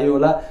 छडी खाइयो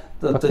होला,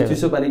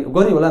 चिसो पानी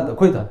गरियो होला नि त,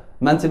 खोइ त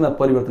मान्छेमा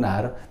परिवर्तन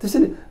आएर।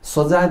 त्यसैले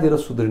सजाय दिएर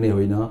सुध्रिने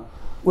होइन,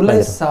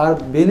 उसलाई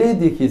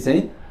बेलैदेखि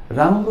चाहिँ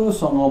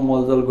राम्रोसँग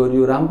मलजल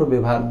गरियो, राम्रो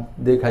व्यवहार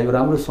देखायो,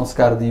 राम्रो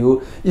संस्कार दियो,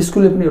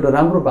 स्कुलले पनि एउटा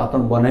राम्रो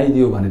वातावरण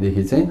बनाइदियो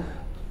भनेदेखि चाहिँ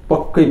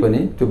पक्कै पनि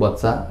त्यो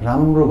बच्चा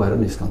राम्रो भएर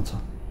निस्कन्छ।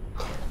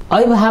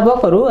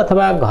 अभिभावकहरू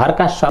अथवा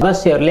घरका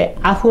सदस्यहरूले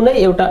आफू नै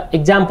एउटा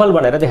इक्जाम्पल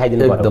भनेर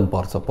देखाइदिनु एकदम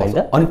पर्छ।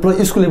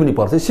 अनि स्कुलले पनि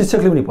पर्छ,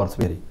 शिक्षकले पनि पर्छ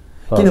फेरि।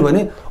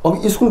 किनभने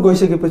अब स्कुल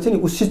गइसकेपछि नि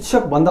ऊ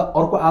शिक्षक भन्दा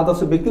अर्को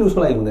आदर्श व्यक्ति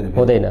उसको लागि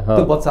हुँदैन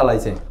त्यो बच्चालाई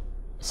चाहिँ।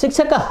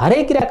 शिक्षकका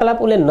हरेक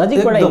क्रियाकलाप उसले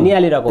नजिकबाट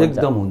निहालिरहेको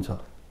एकदम हुन्छ,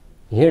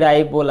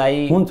 हिँडाइ बोलाइ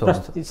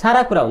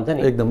सारा कुरा हुन्छ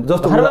नि। एकदम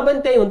जस्तो घरमा पनि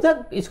त्यही हुन्छ,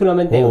 स्कुलमा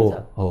पनि त्यही हुन्छ।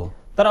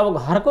 तर अब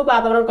घरको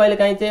वातावरण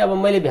कहिलेकाहीँ चाहिँ अब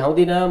मैले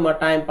भ्याउँदिनँ, म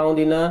टाइम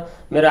पाउँदिनँ,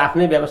 मेरो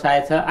आफ्नै व्यवसाय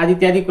छ आदि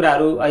इत्यादि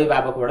कुराहरू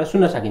अभिभावकबाट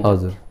सुन्न सकिन्छ।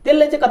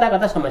 त्यसले चाहिँ कता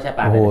कता समस्या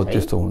पार्छ।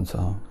 त्यस्तो हुन्छ।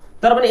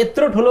 तर पनि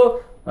यत्रो ठुलो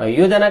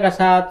योजनाका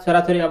साथ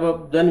छोराछोरी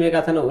अब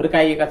जन्मिएका छन्,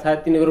 हुर्काइएका छन्,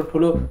 तिनीहरू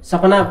ठुलो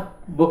सपना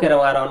बोकेर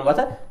उहाँहरू आउनुभएको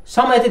छ,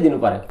 समय चाहिँ दिनु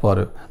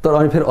पर्यो। तर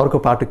अनि फेरि अर्को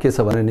पाटो के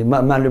छ भने नि,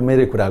 मान लो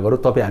मेरै कुरा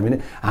गरौँ,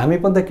 तपाईँ हामी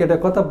पनि त केटा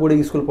कता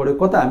बोर्डिङ स्कुल पढ्यो,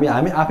 कता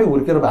हामी आफै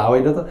हुर्केर भए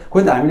होइन त,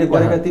 खोइ त हामीले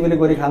गरेका तिमीले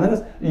गरी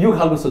खाँदैनस्, यो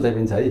खालको सोचाइ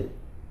पनि छ है।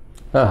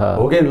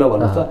 हो कि ल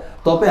भन्नुहोस्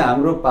त, तपाईँ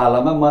हाम्रो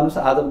पालामा मानुस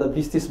आजभन्दा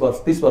 20-30 वर्ष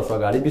 30 वर्ष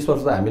अगाडि 20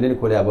 वर्ष त हामीले नै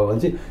खोले भयो भने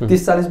चाहिँ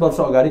 30-40 वर्ष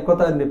अगाडि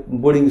कता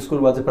बोर्डिङ स्कुल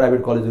वा चाहिँ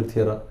प्राइभेट कलेजहरू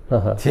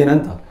थिएन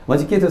नि त,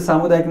 भने के थियो,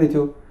 सामुदायिक नै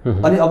थियो।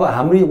 अनि अब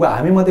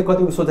हामी मध्ये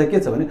कतिको सोचाइ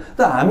के छ भने त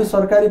हामी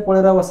सरकारी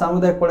पढेर वा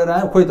सामुदायिक पढेर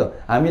आयौँ, खोइ त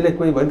हामीले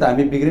कोही भयो त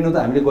हामी बिग्रिनु त,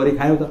 हामीले गरी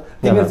खायौँ त,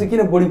 तिमीहरू चाहिँ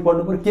किन बोर्डिङ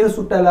पढ्नु पर्यो, किन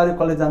सुट्टा लगाएर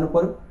कलेज जानु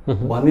पर्यो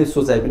भन्ने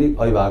सोचाइ पनि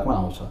अभिभावकमा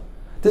आउँछ।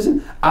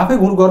 त्यसैले आफै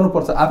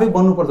गर्नुपर्छ, आफै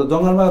बन्नुपर्छ।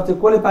 जङ्गलमा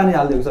चाहिँ कसले पानी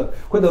हालिदिएको छ,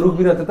 खोइ त रुख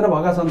बिरुवा त्यत्र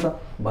भएका छन् त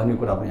भन्ने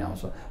कुरा पनि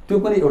आउँछ। त्यो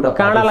पनि एउटा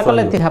काँडालाई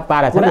कसले तिखा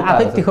पारेछ र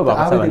आफै तिखो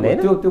भएको छ भन्ने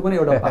त्यो पनि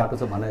एउटा पाटो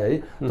छ भने है।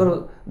 तर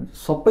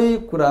सबै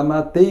कुरामा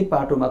त्यही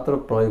पाटो मात्र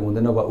प्रयोग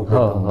हुँदैन वा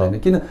उपयोग हुँदैन।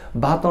 किन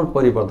वातावरण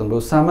परिवर्तन भयो,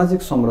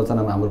 सामाजिक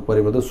संरचनामा हाम्रो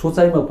परिवर्तन,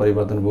 सोचाइमा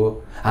परिवर्तन भयो,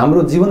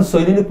 हाम्रो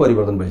जीवनशैली नै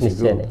परिवर्तन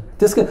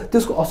भइसक्यो।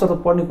 त्यसको असर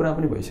त पढ्ने कुरा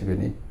पनि भइसक्यो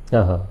नि।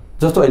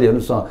 जस्तो अहिले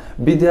हेर्नुहोस् न,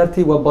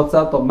 विद्यार्थी वा बच्चा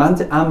त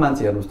मान्छे, आम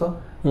मान्छे हेर्नुहोस् त,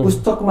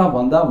 पुस्तकमा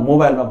भन्दा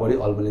मोबाइलमा बढी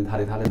अल्मलिन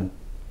थालेन।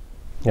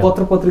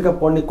 पत्र पत्रिका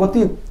पढ्ने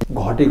कति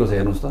घटेको छ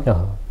हेर्नुहोस् त।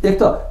 एक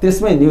त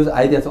त्यसमै न्युज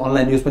आइदिएको छ,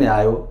 अनलाइन न्युज पनि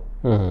आयो,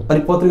 अनि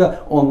पत्रिका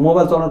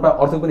मोबाइल चलाउन पायो,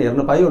 अर्थ पनि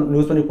हेर्न पायो,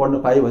 न्युज पनि पढ्न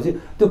पायो भनेपछि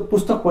त्यो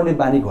पुस्तक पढ्ने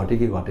बानी घट्यो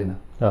कि घटेन?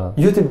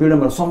 यो चाहिँ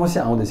विडम्बना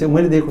समस्या आउँदैछ।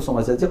 मैले देखेको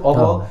समस्या चाहिँ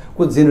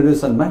अबको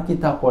जेनेरेसनमा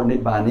किताब पढ्ने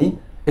बानी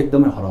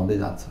एकदमै हराउँदै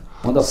जान्छ।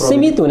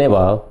 सीमित हुने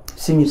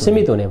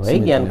भयो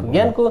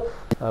ज्ञानको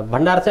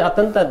भण्डार चाहिँ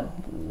अत्यन्त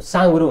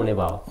साँगुरो हुने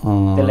भयो।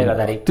 त्यसले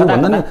गर्दाखेरि त्यो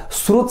भन्दा नि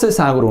स्रोत चाहिँ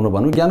साँगुरो हुनु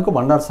भन्नु, ज्ञानको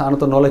भण्डार सानो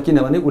त नलाई,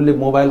 किनभने उसले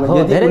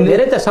मोबाइलमा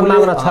धेरै त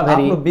सम्भावना छ,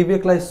 फेरि आफ्नो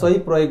विवेकलाई सही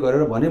प्रयोग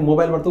गरेर भने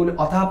मोबाइलबाट त उसले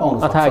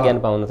अथाह ज्ञान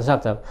पाउन त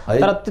सक्छ।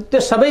 तर त्यो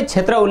सबै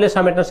क्षेत्र उसले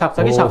समेट्न सक्छ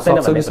कि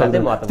सक्दैन भन्ने कुरा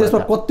चाहिँ महत्त्वपूर्ण छ। त्यसमा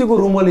कतिको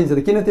रुमलिन्छ,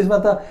 किन त्यसमा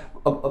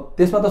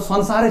त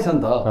संसारै छ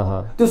नि त।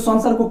 त्यो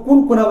संसारको कुन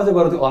कुनामा चाहिँ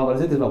गएर त्यो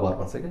अल्मलिन्छ त्यसमा भर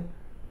पर्छ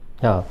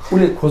क्या।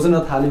 उसले खोज्न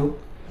थाल्यो,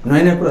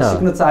 नयाँ नयाँ कुरा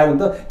सिक्न चाह्यो भने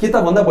त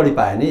किताबभन्दा बढी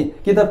पायो नि।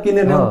 किताब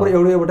किनेर ल्याउनु पर्यो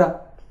एउटा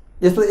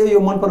यस्तो यो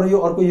मन पर्ने यो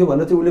अर्को यो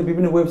भनेर चाहिँ उसले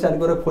विभिन्न वेबसाइट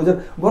गरेर खोजेर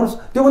गर्नुहोस्,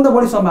 त्योभन्दा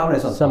बढी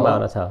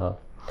सम्भावना छ।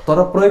 तर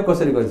प्रयोग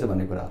कसरी गरिन्छ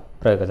भन्ने कुरा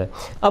प्रयोग गर्छ।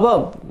 अब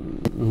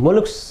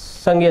मुलुक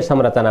सङ्घीय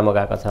संरचनामा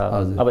गएको छ,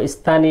 अब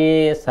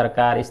स्थानीय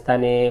सरकार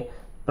स्थानीय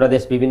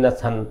प्रदेश विभिन्न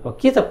छन्,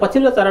 के छ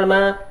पछिल्लो चरणमा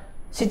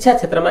शिक्षा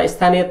क्षेत्रमा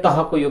स्थानीय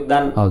तहको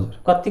योगदान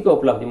कतिको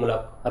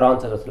उपलब्धिमूलक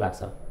रहन्छ जस्तो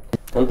लाग्छ?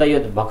 हुन त यो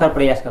भर्खर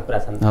प्रयासका कुरा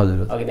छन्,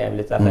 अघि नै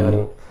हामीले चर्चा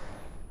गऱ्यौँ।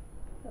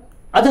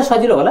 अझ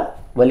सजिलो होला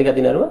भोलिका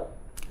दिनहरूमा?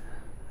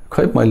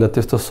 खै मैले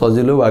त्यस्तो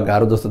सजिलो वा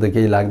गाह्रो जस्तो त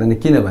केही लाग्दैन,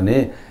 किनभने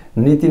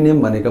नीति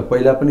नियम भनेको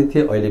पहिला पनि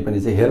थिए अहिले पनि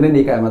चाहिँ हेर्ने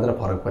निकाय मात्र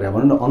फरक पर्यो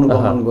भनौँ न,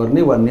 अनुगमन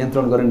गर्ने वा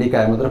नियन्त्रण गर्ने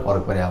निकाय मात्र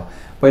फरक पर्यो।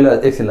 पहिला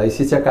एकछिनलाई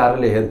शिक्षा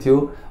कार्यालय हेर्थ्यो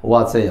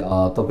वा चाहिँ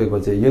तपाईँको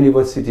चाहिँ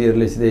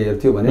युनिभर्सिटीहरूले सिधै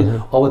हेर्थ्यो भने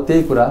अब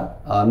त्यही कुरा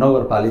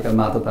नगरपालिका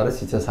मातहत र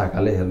शिक्षा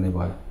शाखाले हेर्ने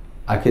भयो।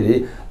 आखिरी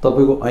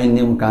तपाईँको ऐन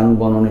नियम कानुन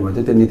बनाउने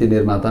भने त्यो नीति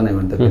निर्माता नै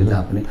हो नि त फेरि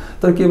जहाँ पनि।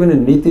 तर के भने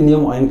नीति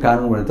नियम ऐन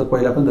कानुन भने त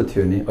पहिला पनि त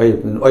थियो नि,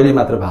 अहिले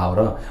मात्र भाव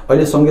र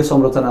अहिले सङ्घीय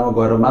संरचनामा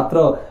गएर मात्र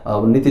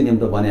नीति नियम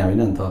त बन्या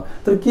होइन नि त।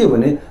 तर के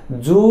भने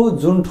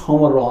जुन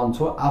ठाउँमा रहन्छ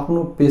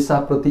आफ्नो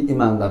पेसाप्रति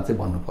इमान्दार चाहिँ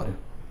भन्नु पर्यो।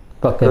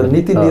 र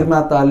नीति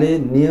निर्माताले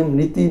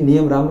नीति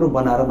नियम राम्रो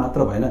बनाएर मात्र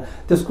भएन,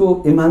 त्यसको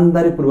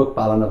इमान्दारीपूर्वक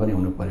पालना पनि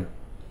हुनु पर्यो।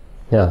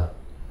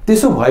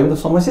 त्यसो भयो भने त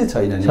समस्या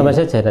छैन नि,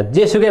 समस्या छैन।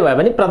 जेसुकै भए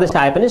पनि प्रदेश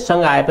आए पनि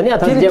सङ्घ आए पनि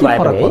अथवा जे भए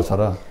पनि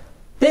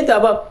त्यही त।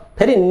 अब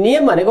फेरि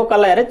नियम भनेको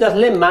कसलाई हेरे,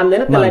 जसले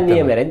मान्दैन त्यसलाई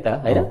नियम हेरे नि त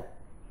होइन।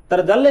 तर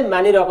जसले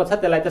मानिरहेको छ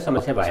त्यसलाई त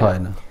समस्या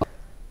भएन।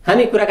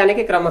 हामी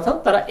कुराकानीकै क्रममा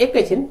छौँ, तर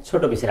एकैछिन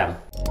छोटो विश्राम।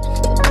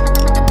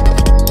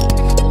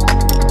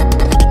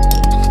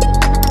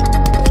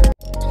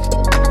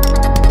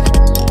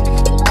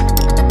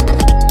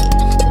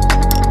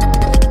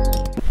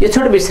 यो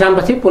छोटो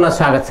विश्रामपछि पुनः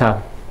स्वागत छ।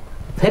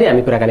 फेरि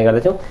हामी कुराकानी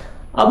गर्दैछौँ।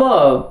 अब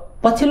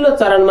पछिल्लो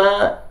चरणमा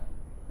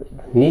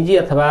निजी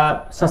अथवा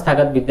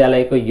संस्थागत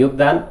विद्यालयको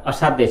योगदान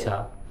असाध्यै छ,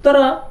 तर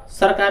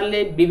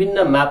सरकारले विभिन्न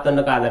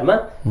मापदण्डका आधारमा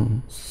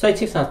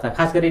शैक्षिक संस्था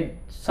खास गरी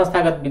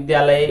संस्थागत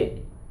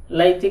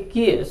विद्यालयलाई चाहिँ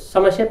के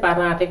समस्या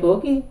पार्न आँटेको हो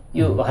कि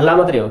यो हल्ला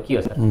मात्रै हो, के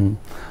हो सर?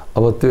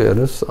 अब त्यो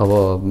हेर्नुहोस्, अब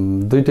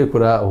दुईटै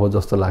कुरा हो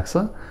जस्तो लाग्छ।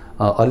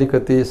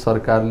 अलिकति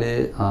सरकारले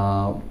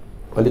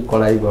अलिक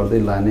कडाइ गर्दै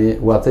लाने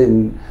वा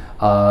चाहिँ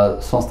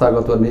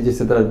संस्थागत वा निजी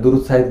क्षेत्रलाई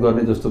दुरुत्साहित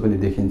गर्ने जस्तो पनि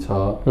देखिन्छ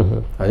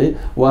है,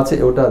 वा चाहिँ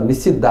एउटा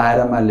निश्चित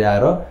दायरामा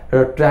ल्याएर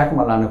एउटा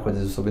ट्र्याकमा लान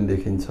खोजे जस्तो पनि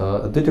देखिन्छ।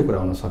 दुईटै कुरा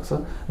हुनसक्छ।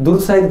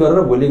 दुरुत्साहित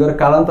गरेर भोलि गएर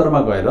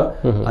कालान्तरमा गएर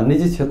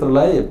निजी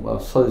क्षेत्रलाई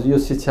यो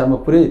शिक्षामा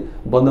पुरै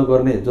बन्द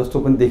गर्ने जस्तो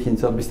पनि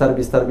देखिन्छ, बिस्तारै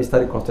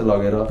कष्ट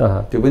लगेर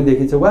त्यो पनि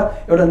देखिन्छ, वा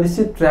एउटा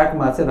निश्चित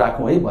ट्र्याकमा चाहिँ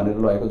राखौँ है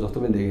भनेर लगेको जस्तो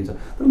पनि देखिन्छ।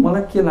 तर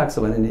मलाई के लाग्छ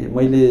भने नि,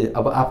 मैले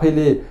अब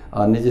आफैले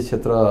निजी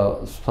क्षेत्र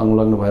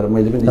संलग्न भएर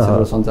मैले पनि निजी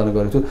क्षेत्र सञ्चालन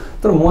गरेको छु,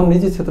 तर म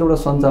निजी क्षेत्रबाट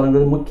सञ्चालन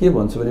गरेर म के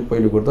भन्छु भने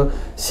पहिलो कुरो त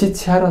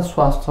शिक्षा र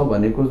स्वास्थ्य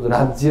भनेको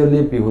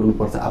राज्यले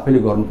बिहोर्नुपर्छ, आफैले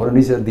गर्नु पर्यो,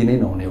 निजी क्षेत्र दिनै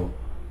नहुने हो।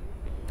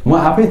 म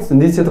आफै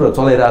निजी क्षेत्र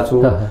चलाइरहेको छु,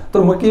 तर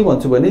म के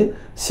भन्छु भने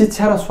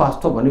शिक्षा र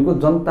स्वास्थ्य भनेको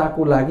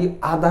जनताको लागि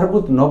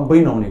आधारभूत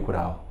नहुने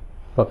कुरा हो।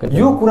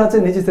 यो कुरा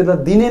चाहिँ निजी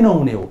क्षेत्रलाई दिनै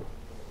नहुने हो।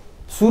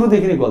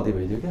 सुरुदेखि नै गल्ती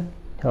भइदियो क्या।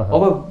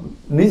 अब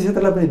निजी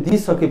क्षेत्रलाई पनि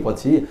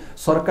दिइसकेपछि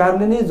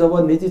सरकारले नै जब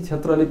निजी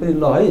क्षेत्रले पनि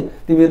ल है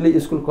तिमीहरूले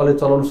स्कुल कलेज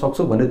चलाउन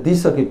सक्छौ भनेर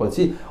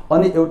दिइसकेपछि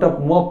अनि एउटा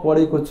म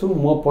पढेको छु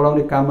म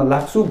पढाउने काममा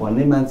लाग्छु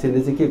भन्ने मान्छेले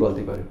चाहिँ के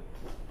गल्ती गर्यो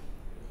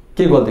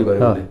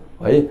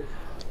है?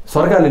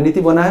 सरकारले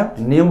नीति बनायो,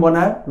 नियम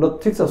बनायो, ल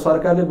ठिक छ,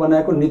 सरकारले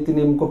बनाएको नीति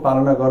नियमको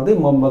पालना गर्दै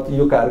म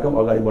यो कार्यक्रम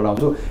अगाडि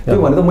बढाउँछु, त्यो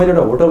भने त मैले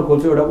एउटा होटल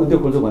खोल्छु एउटा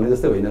उद्योग खोल्छु भन्ने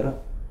जस्तै होइन र?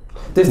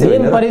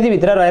 नियम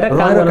परिधिभित्र रहेर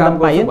काम गर्न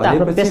पाइयो,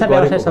 आफ्नो पेसा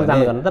व्यवसाय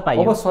सञ्चालन गर्न त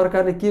पाइयो। अब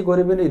सरकारले के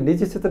गर्यो भने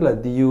निजी क्षेत्रलाई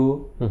दियो,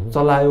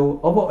 चलायो।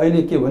 अब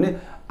अहिले के भने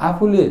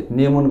आफूले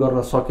नियमन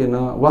गर्न सकेन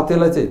वा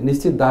त्यसलाई चाहिँ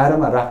निश्चित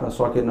दायरामा राख्न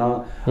सकेन,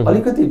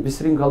 अलिकति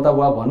विशृङ्खलता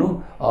वा भनौँ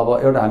अब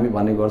एउटा हामी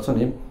भन्ने गर्छौँ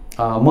नि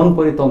मन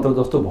परितन्त्र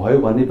जस्तो भयो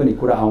भन्ने पनि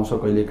कुरा आउँछ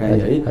कहिलेकाहीँ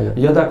है,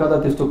 यदाकदा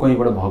त्यस्तो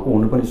कहीँबाट भएको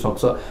हुनु पनि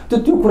सक्छ।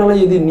 त्यो कुरालाई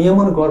यदि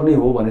नियमन गर्ने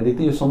हो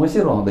भनेदेखि यो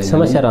समस्या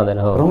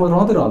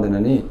रहँदैन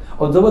नि।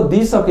 अब जब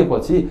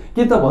दिइसकेपछि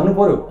के त भन्नु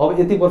पर्यो, अब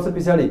यति वर्ष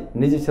पछाडि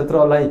निजी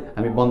क्षेत्रलाई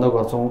हामी बन्द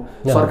गर्छौँ,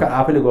 सरकार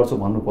आफैले गर्छौँ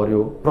भन्नु पर्यो,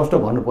 प्रश्न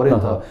भन्नु पर्यो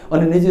नि त।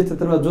 अनि निजी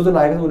क्षेत्रमा जो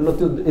लागेको छ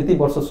त्यो यति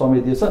वर्ष समय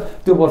दिएछ,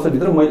 त्यो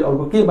वर्षभित्र मैले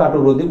अर्को के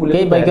बाटो रोदिएँ,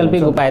 उसले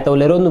वैकल्पिक उपाय त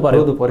उसले रोज्नु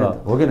पर्यो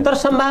हो कि? तर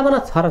सम्भावना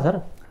छ र सर?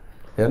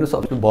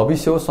 हेर्नुहोस्,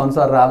 भविष्य हो,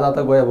 संसार राजा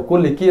त गयो, अब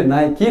कसले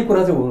के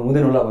कुरा चाहिँ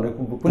हुँदैन होला भने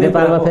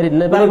नेपालमा फेरि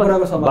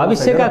नेपालको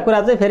भविष्यका कुरा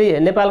चाहिँ फेरि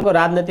नेपालको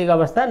राजनैतिक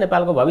अवस्था,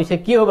 नेपालको भविष्य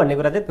के हो भन्ने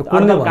कुरा चाहिँ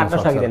काट्न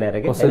सकिँदैन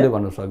रे, कसैले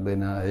भन्न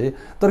सक्दैन है।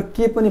 तर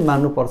के पनि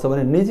मान्नुपर्छ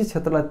भने निजी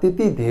क्षेत्रलाई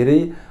त्यति धेरै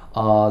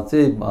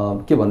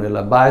चाहिँ के भन्नु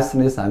होला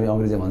बायसनेस हामी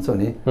अङ्ग्रेजीमा भन्छौँ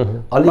नि,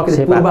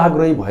 अलिकति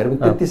पूर्वाग्रही भएर पनि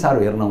त्यति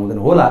साह्रो हेर्न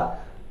हुँदैन होला,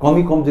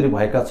 कमी कमजोरी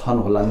भएका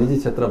छन् होला निजी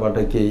क्षेत्रबाट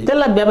केही,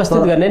 त्यसलाई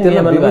व्यवस्थित गर्ने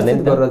नियमन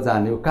गरेर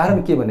जाने हो।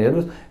 कारण के भने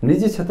हेर्नुहोस्,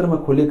 निजी क्षेत्रमा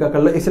खोलेका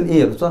एकछिन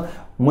यीहरू छ,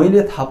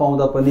 मैले थाहा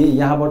पाउँदा पनि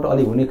यहाँबाट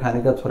अलिक हुने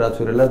खानेका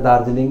छोराछोरीलाई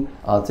दार्जिलिङ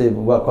चाहिँ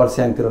वा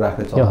कर्स्याङतिर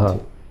राख्ने चलन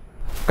थियो।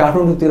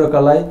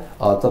 काठमाडौँतिरकालाई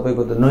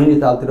तपाईँको त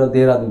नैनीतालतिर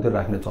देहरादुनतिर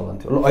राख्ने चलन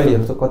थियो। ल अहिले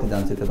हेर्नुहोस् कति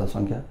जान्छ त्यता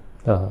सङ्ख्या।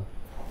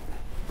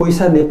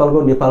 पैसा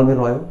नेपालमै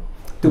रह्यो।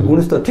 त्यो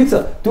गुणस्तर ठिक छ,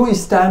 त्यो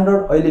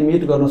स्ट्यान्डर्ड अहिले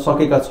मिट गर्न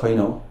सकेका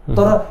छैनौँ,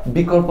 तर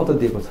विकल्प त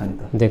दिएको छ नि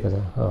त,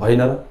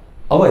 होइन र?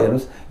 अब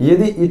हेर्नुहोस्,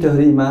 यदि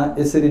इटहरीमा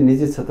यसरी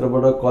निजी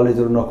क्षेत्रबाट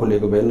कलेजहरू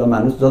नखोलेको भए, ल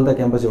मानुस् जनता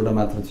क्याम्पस एउटा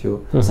मात्र थियो,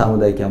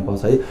 सामुदायिक क्याम्पस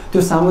है,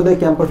 त्यो सामुदायिक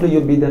क्याम्पसले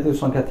यो विद्यार्थीको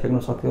सङ्ख्या थेक्न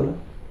सक्थ्यो होला?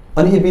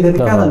 अनि यो विद्यार्थी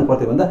कहाँ जानु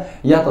पर्थ्यो भन्दा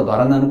या त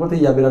धरान जानु पर्थ्यो,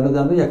 या बिरानो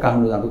जानु, या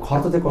काठमाडौँ जानु।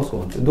 खर्च चाहिँ कसको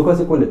हुन्थ्यो? दुःख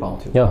चाहिँ कसले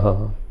पाउँथ्यो?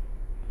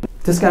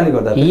 त्यस कारणले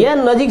गर्दा यहाँ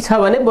नजिक छ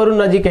भने बरु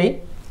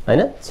नजिकै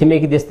होइन,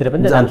 छिमेकी देशतिर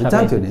पनि जान्थ्यो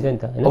नि।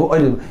 अब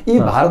अहिले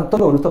यी भारत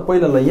तपाईँ हुनुहोस् त,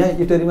 पहिला यहाँ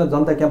इटहरीमा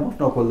जनता क्याम्पस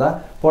नखोल्दा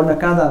पढ्न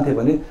कहाँ जान्थे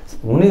भने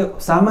हुने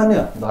सामान्य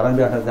धरान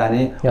बिहाट जाने,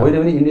 होइन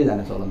भने इन्डिया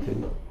जाने चलन थियो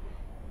नि।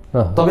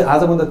 तपाईँ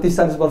आजभन्दा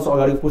 30-40 वर्ष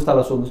अगाडिको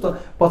पुस्तालाई सोध्नुहोस् त,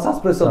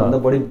 50% भन्दा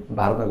बढी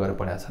भारतमा गएर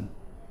पढाएका छन्।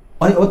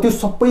 अनि अब त्यो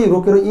सबै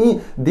रोकेर यी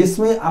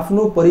देशमै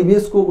आफ्नो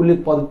परिवेशको उसले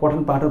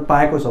पठन पाठन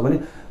पाएको छ भने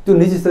त्यो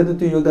निजी क्षेत्रको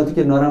त्यो योगदान चाहिँ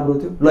के नराम्रो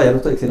थियो? ल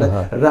हेर्नुहोस् त एकछिनलाई,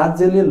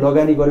 राज्यले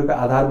लगानी गरेको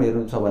आधारमा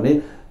हेर्नुहुन्छ भने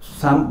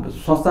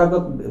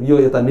संस्थागत यो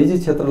यता निजी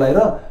क्षेत्रलाई र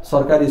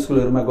सरकारी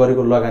स्कुलहरूमा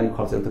गरेको लगानी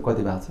खर्चहरू त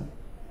कति भएको छ,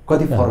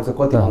 कति फरक छ,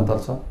 कति अन्तर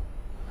छ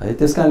है।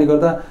 त्यस कारणले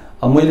गर्दा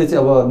मैले चाहिँ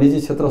अब निजी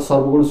क्षेत्र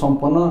सर्वगुण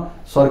सम्पन्न,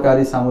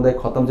 सरकारी सामुदायिक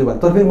खत्तम चाहिँ भने,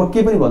 तर फेरि म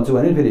के पनि भन्छु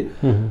भने फेरि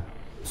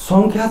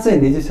सङ्ख्या चाहिँ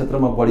निजी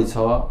क्षेत्रमा बढी छ,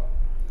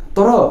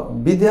 तर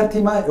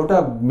विद्यार्थीमा एउटा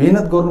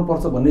मेहनत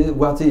गर्नुपर्छ भन्ने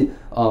वा चाहिँ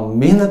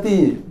मेहनत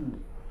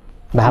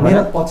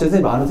पक्ष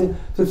चाहिँ भावना चाहिँ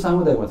त्यो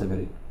सामुदायिकमा चाहिँ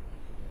फेरि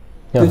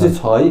त्यो चाहिँ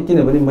छ है।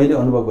 किनभने मैले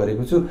अनुभव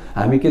गरेको छु,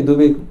 हामी के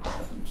दुवै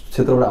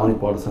क्षेत्रबाट आउने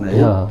पढ्छन् है,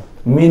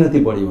 मेहनती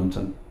बढी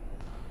हुन्छन्,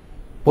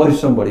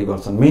 परिश्रम बढी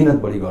गर्छन्, मेहनत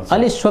बढी गर्छन्,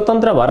 अलि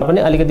स्वतन्त्र भएर पनि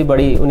अलिकति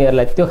बढी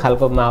उनीहरूलाई त्यो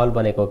खालको माहौल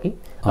बनेको कि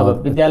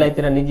अब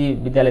विद्यालयतिर निजी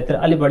विद्यालयतिर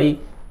अलि बढी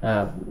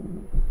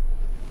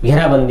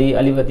घेराबन्दी,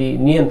 अलिकति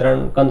नियन्त्रण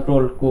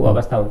कन्ट्रोलको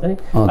अवस्था हुन्छ नि,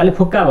 अलि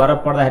फुक्का भएर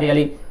पढ्दाखेरि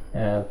अलि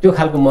त्यो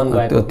खालको मन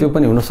गएको त्यो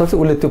पनि हुनसक्छ।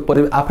 उसले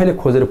त्यो आफैले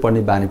खोजेर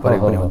पढ्ने बानी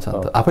परेको पनि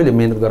हुन्छ, आफैले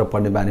मेहनत गरेर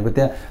पढ्ने बानी भयो।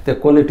 त्यहाँ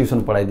कसले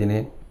ट्युसन पढाइदिने,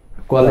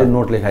 कसले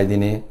नोट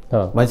लेखाइदिने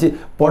भनेपछि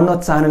पढ्न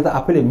चाहने त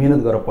आफैले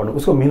मेहनत गरेर पढ्नु,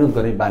 उसको मेहनत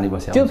गर्ने बानी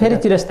बस्यो, त्यो फेरि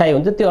चिरस्थायी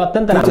हुन्छ, त्यो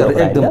अत्यन्त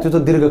एकदम त्यो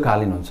त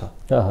दीर्घकालीन हुन्छ।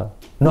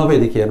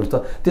 नभएदेखि हेर्नुहोस् त,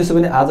 त्यसो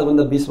भने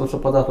आजभन्दा 20 वर्ष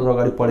 50 वर्ष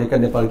अगाडि पढेका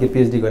नेपालकै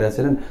पिएचडी गरेका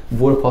छैनन्,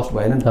 बोर्ड फर्स्ट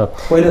भएनन्,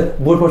 पहिला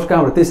बोर्ड फर्स्ट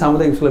कहाँबाट? त्यही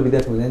सामुदायिक स्कुलको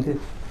विद्यार्थी हुँदैन थिए।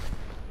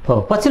 हो,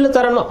 पछिल्लो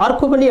चरणमा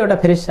अर्को पनि एउटा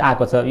फेरि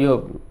आएको छ, यो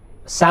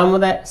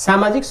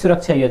सामाजिक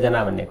सुरक्षा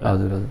योजना भन्ने कुरा,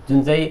 जुन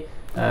चाहिँ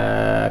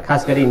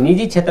खास गरी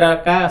निजी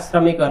क्षेत्रका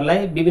श्रमिकहरूलाई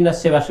विभिन्न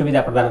सेवा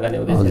सुविधा प्रदान गर्ने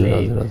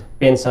उद्देश्यले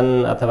पेन्सन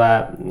अथवा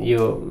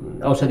यो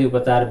औषधि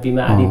उपचार,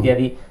 बिमा आदि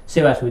इत्यादि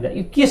सेवा सुविधा,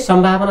 यो के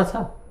सम्भावना छ?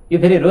 यो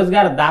फेरि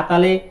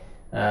रोजगारदाताले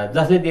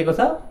जसले दिएको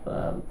छ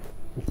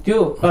त्यो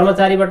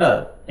कर्मचारीबाट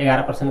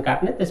 11%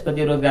 काट्ने,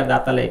 त्यसपछि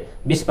रोजगारदाताले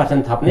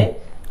 20% थप्ने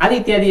आदि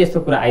इत्यादि यस्तो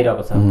कुरा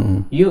आइरहेको छ।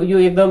 यो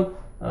एकदम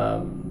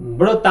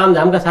बडो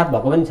तामझामका साथ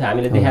भएको पनि छ,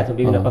 हामीले देखाएको छौँ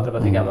विभिन्न पत्र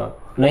पत्रिकामा।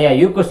 नयाँ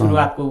युगको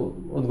सुरुवातको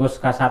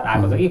उद्घोषका साथ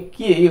आएको छ।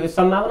 यो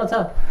सम्भावना छ?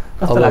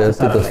 कस्तो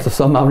लाग्छ?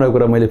 सम्भावनाको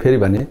कुरा मैले फेरि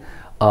भने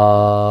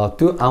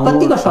त्यो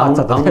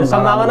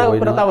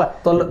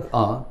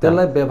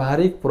त्यसलाई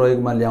व्यावहारिक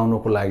प्रयोगमा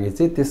ल्याउनको लागि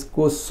चाहिँ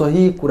त्यसको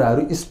सही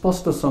कुराहरू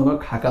स्पष्टसँग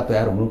खाका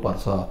तयार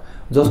हुनुपर्छ।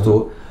 जस्तो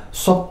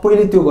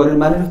सबैले त्यो गरेर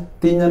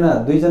मानेर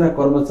 2जना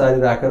कर्मचारी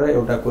राखेर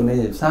एउटा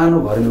कुनै सानो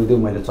घरेलु उद्योग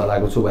मैले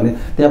चलाएको छु भने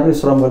त्यहाँ पनि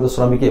श्रम गर्दा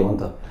श्रमिकै हो नि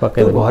त।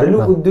 त्यो घरेलु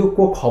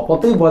उद्योगको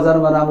खपतै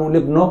बजारमा राम्रो, उसले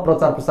न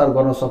प्रचार प्रसार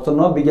गर्न सक्छ,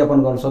 न विज्ञापन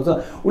गर्न सक्छ,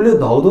 उसले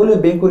धौधौले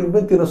ब्याङ्कको ऋण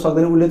पनि तिर्न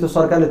सक्दैन, उसले त्यो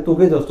सरकारले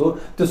तोके जस्तो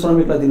त्यो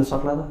श्रमिकलाई दिन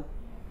सक्ला त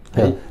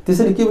है।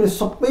 त्यसैले के भने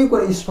सबै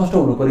कुरा स्पष्ट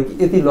हुनु पर्यो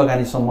कि यति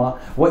लगानीसम्म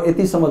वा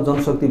यतिसम्म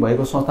जनशक्ति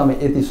भएको संस्थामा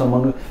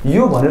यतिसम्म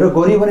यो भनेर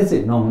गरियो भने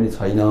चाहिँ नहुने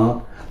छैन।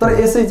 तर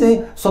यसै चाहिँ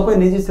सबै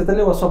निजी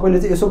क्षेत्रले वा सबैले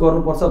चाहिँ यसो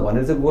गर्नुपर्छ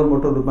भनेर चाहिँ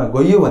गोलमोटो रूपमा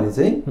गइयो भने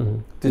चाहिँ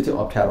त्यो चाहिँ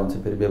अप्ठ्यारो हुन्छ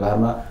फेरि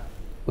व्यवहारमा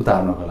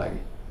उतार्नको लागि।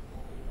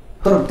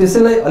 तर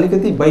त्यसैलाई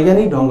अलिकति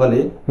वैज्ञानिक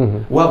ढङ्गले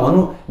वा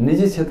भनौँ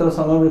निजी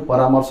क्षेत्रसँग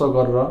परामर्श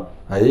गरेर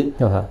है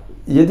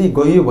यदि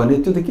गइयो भने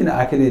त्यो त किन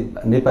आखिर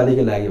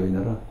नेपालीकै लागि होइन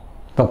र?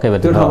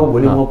 त्यो ठाउँमा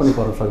भोलि म पनि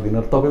पर्न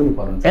सक्दिनँ, तपाईँ पनि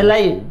पर्नुहुन्छ।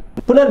 यसलाई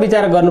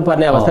पुनर्विचार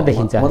गर्नुपर्ने अवस्था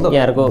देखिन्छ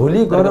यहाँको।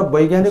 भोलि गएर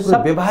वैज्ञानिक र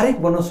व्यवहारिक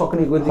बन्न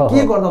सक्ने के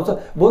गर्दा हुन्छ?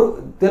 बरु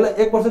त्यसलाई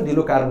 1 वर्ष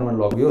ढिलो कार्यान्वयन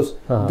लगियोस्,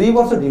 2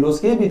 वर्ष ढिलो होस्,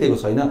 केही बितेको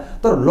छैन,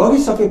 तर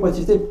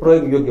लगिसकेपछि चाहिँ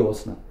प्रयोग योग्य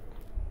होस् न।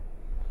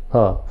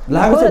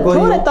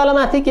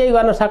 तलमाथि केही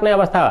गर्न सक्ने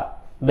अवस्था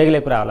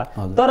बेग्लै कुरा होला,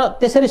 तर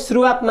त्यसरी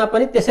सुरुवातमा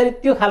पनि त्यसरी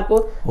त्यो खालको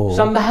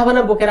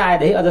सम्भावना बोकेर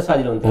आएदेखि अझ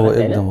सजिलो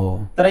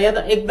हुन्थ्यो। तर यहाँ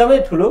त एकदमै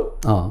ठुलो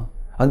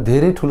अनि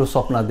धेरै ठुलो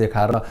सपना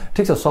देखाएर,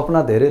 ठिक छ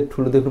सपना धेरै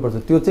ठुलो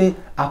देख्नुपर्छ, त्यो चाहिँ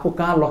आफू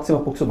कहाँ लक्ष्यमा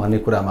पुग्छु भन्ने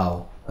कुरामा हो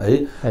है।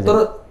 तर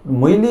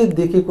मैले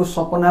देखेको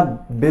सपना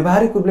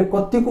व्यावहारिक रूपले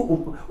कतिको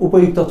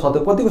उपयुक्त छ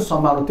त, कतिको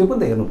सम्भावना त्यो पनि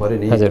त हेर्नु पर्यो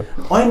नि।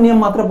 ऐन नियम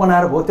मात्र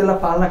बनाएर भयो, त्यसलाई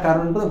पालना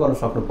कार्यान्वयन पनि गर्न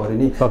सक्नु पर्यो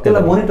नि।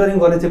 त्यसलाई मोनिटरिङ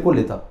गर्ने चाहिँ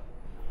कसले त?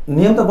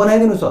 नियम त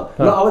बनाइदिनु छ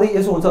र अबदेखि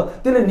यसो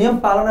हुन्छ, त्यसले नियम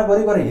पालना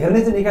गरी हेर्ने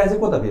चाहिँ निकाय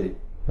चाहिँ को त? फेरि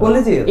कसले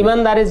चाहिँ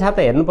इमानदारी छ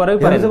त हेर्नु पर्यो।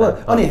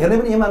 अनि हेर्ने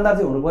पनि इमानदार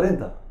चाहिँ हुनु पर्यो नि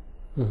त,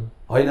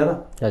 होइन र?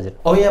 हजुर।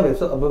 अब यहाँ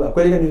हेर्छ, अब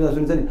कहिलेका न्युजमा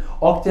सुनिन्छ नि,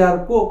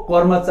 अख्तियारको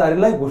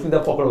कर्मचारीलाई घुस दिँदा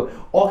पक्राउ,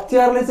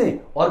 अख्तियारले चाहिँ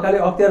अर्काले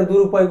अख्तियार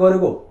दुरुपयोग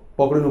गरेको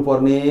पक्रिनु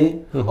पर्ने,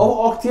 अब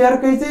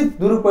अख्तियारकै चाहिँ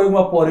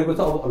दुरुपयोगमा परेको छ,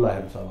 अब ल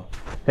हेर्नुहोस् अब।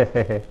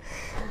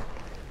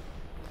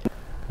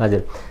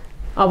 हजुर।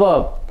 अब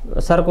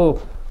सरको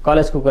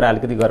कलेजको कुरा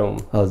अलिकति गरौँ।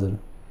 हजुर।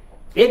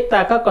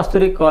 एकताका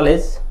कस्तुरी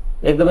कलेज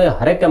एकदमै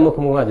हरेकका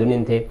मुखमा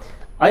झुनिन्थे,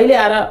 अहिले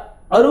आएर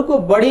अरूको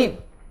बढी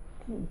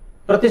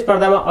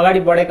प्रतिस्पर्धामा अगाडि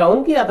बढेका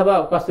हुन् कि अथवा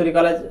कस्तुरी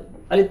कलेज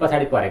अलिक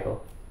पछाडि परेको?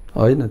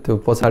 होइन, त्यो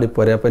पछाडि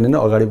परे पनि न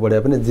अगाडि बढे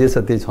पनि जे छ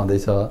त्यही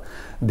छँदैछ।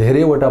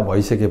 धेरैवटा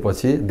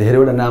भइसकेपछि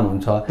धेरैवटा नाम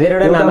हुन्छ,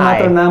 एउटा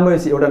मात्र नाम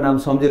भएपछि एउटा नाम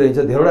सम्झिरहन्छ,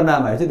 धेरैवटा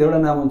नाम आएपछि धेरैवटा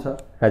नाम हुन्छ।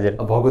 हजुर।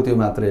 भएको त्यो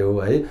मात्रै हो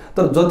है।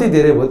 तर जति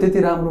धेरै भयो त्यति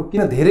राम्रो,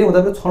 किन धेरै हुँदा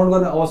पनि छनौट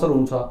गर्ने अवसर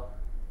हुन्छ।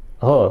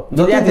 हो,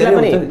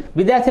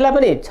 विद्यार्थीलाई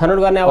पनि छनौट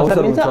गर्ने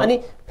अवसर मिल्छ। अनि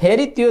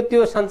फेरि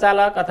त्यो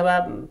सञ्चालक अथवा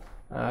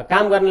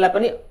काम गर्नेलाई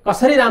पनि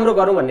कसरी राम्रो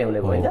गरौँ भन्ने हुने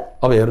होइन।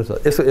 अब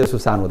हेर्नुहोस्, यसो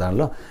सानो उदाहरण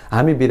ल,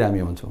 हामी बिरामी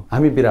हुन्छौँ,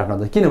 हामी विराटमा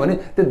जान्छौँ, किनभने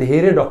त्यो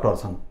धेरै डक्टर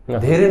छन्,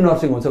 धेरै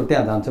नर्सिङ हुन्छ,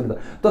 त्यहाँ जान्छौँ नि त।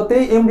 त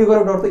त्यही एमडी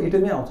गरेर डक्टर त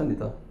इटरमै आउँछ नि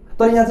त।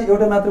 तर यहाँ चाहिँ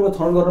एउटा मात्रै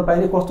छनौट गर्न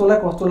पाइने, कस्तोलाई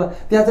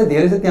त्यहाँ चाहिँ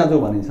धेरै छ, त्यहाँ जो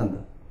भनिन्छ नि त।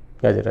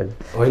 हजुर हजुर।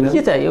 होइन,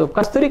 के छ यो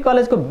कस्तुरी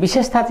कलेजको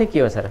विशेषता चाहिँ के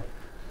हो सर?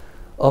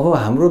 अब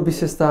हाम्रो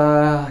विशेषता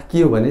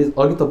के हो भने,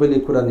 अघि तपाईँले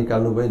कुरा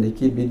निकाल्नुभयो नि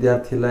कि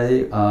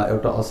विद्यार्थीलाई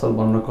एउटा असल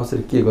बन्न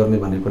कसरी के गर्ने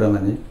भन्ने कुरामा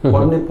नि,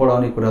 पढ्ने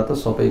पढाउने कुरा त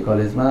सबै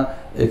कलेजमा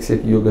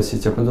 101 योग्य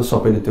शिक्षक हुन्छ,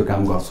 सबैले त्यो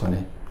काम गर्छ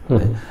नि।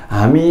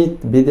 हामी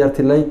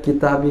विद्यार्थीलाई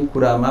किताबी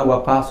कुरामा वा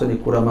पास हुने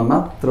कुरामा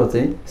मात्र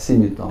चाहिँ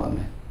सीमित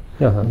नगर्ने,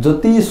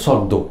 जति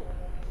सक्दो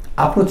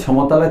आफ्नो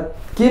क्षमतालाई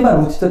केमा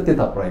रुचि छ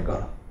त्यता प्रयोग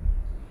गर,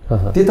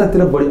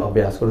 त्यतातिर बढी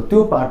अभ्यास गर।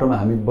 त्यो पाटोमा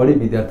हामी बढी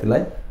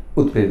विद्यार्थीलाई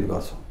उत्प्रेरित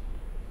गर्छौँ,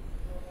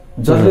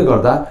 जसले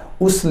गर्दा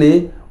उसले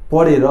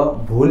पढेर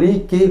भोलि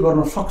केही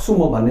गर्न सक्छु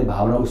म भन्ने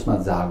भावना उसमा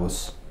जागोस्।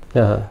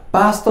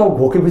 पास त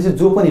घोकेपछि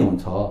जो पनि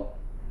हुन्छ,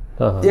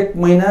 1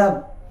 महिना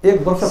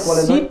 1 वर्ष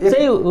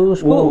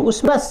कलेजमा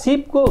उसमा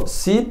सिप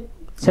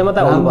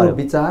क्षमता,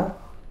 विचार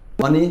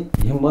अनि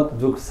हिम्मत,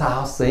 जो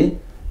साहस चाहिँ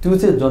त्यो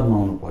चाहिँ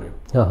जन्माउनु पर्यो।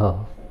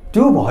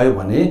 त्यो भयो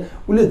भने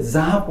उसले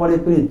जहाँ पढे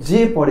पनि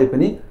जे पढे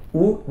पनि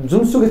ऊ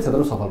जुनसुकै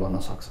क्षेत्रमा सफल बन्न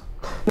सक्छ।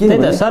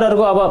 किन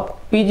सरहरूको अब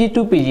PG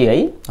to PG है?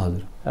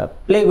 हजुर।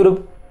 प्ले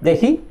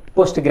ग्रुपदेखि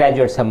पोस्ट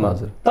ग्रेजुएटसम्म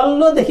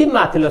तल्लोदेखि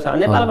माथिल्लोसम्म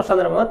नेपालको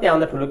सन्दर्भमा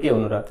त्यहाँभन्दा ठुलो के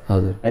हुनु र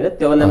होइन?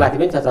 त्योभन्दा माथि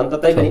पनि छ त,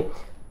 तै पनि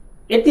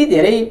यति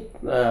धेरै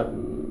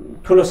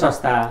ठुलो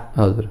संस्था,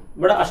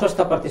 बडा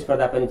अस्वस्थ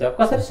प्रतिस्पर्धा पनि छ,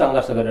 कसरी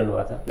सङ्घर्ष गरिरहनु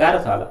भएको छ? गाह्रो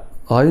छ होला?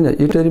 होइन,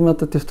 इटरीमा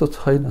त त्यस्तो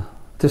छैन,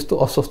 त्यस्तो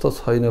अस्वस्थ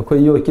छैन। खोइ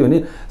यो के भने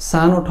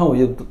सानो ठाउँ,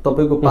 यो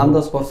तपाईँको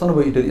 5-10 वर्ष नै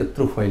भयो इटरी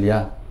यत्रो फैलिया।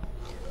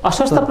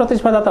 अस्वस्थ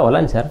प्रतिस्पर्धा त होला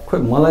नि सर? खोइ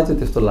मलाई चाहिँ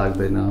त्यस्तो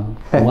लाग्दैन,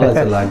 मलाई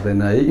चाहिँ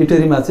लाग्दैन है।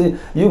 इटरीमा चाहिँ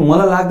यो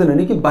मलाई लाग्दैन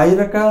नि कि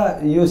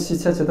बाहिरका यो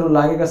शिक्षा क्षेत्रमा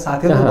लागेका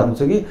साथीहरूले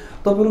भन्छु कि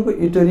तपाईँहरूको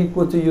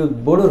इटरीको चाहिँ यो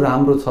बडो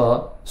राम्रो छ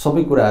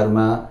सबै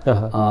कुराहरूमा।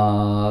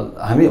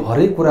 हामी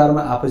हरेक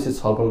कुराहरूमा आपसी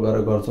छलफल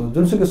गरेर गर्छौँ,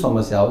 जुनसुकै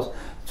समस्या होस्,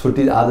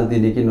 छुट्टी आज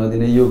दिने कि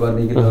नदिने, यो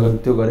गर्ने कि नगर्ने,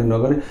 त्यो गर्ने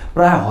नगर्ने,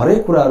 प्रायः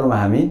हरेक कुराहरूमा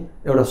हामी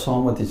एउटा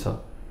सहमति छ।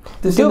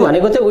 त्यो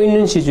भनेको चाहिँ विन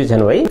विन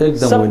सिचुएसन हो है?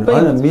 एकदम विन।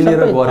 होइन,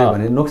 मिलेर गऱ्यो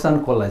भने नोक्सान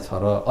कसलाई छ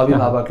र?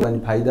 अभिभावकलाई पनि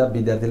फाइदा,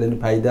 विद्यार्थीलाई पनि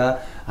फाइदा,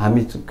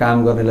 हामी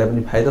काम गर्नेलाई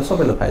पनि फाइदा,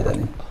 सबैलाई फाइदा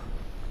नि।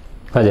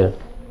 हजुर।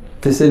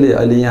 त्यसैले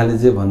अहिले यहाँले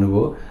जे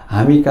भन्नुभयो,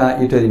 हामी कहाँ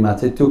इटरीमा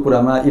चाहिँ त्यो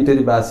कुरामा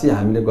इटरीवासी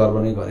हामीले गर्व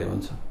नै गरे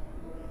हुन्छ।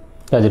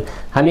 हजुर।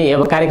 हामी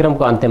अब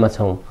कार्यक्रमको अन्त्यमा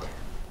छौँ।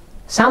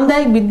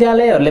 सामुदायिक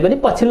विद्यालयहरूले पनि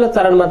पछिल्लो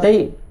चरणमा चाहिँ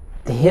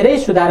धेरै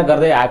सुधार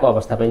गर्दै आएको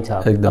अवस्था पनि छ,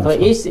 अथवा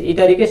यस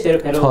इटरीकै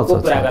सेरोफेरोको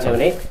कुरा गर्ने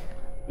भने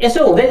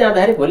यसो हुँदै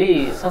जाँदाखेरि भोलि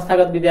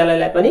संस्थागत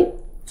विद्यालयलाई पनि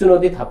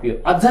चुनौती थपियो,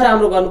 अझ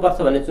राम्रो गर्नुपर्छ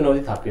भन्ने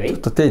चुनौती थपियो है?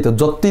 त्यही त,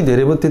 जति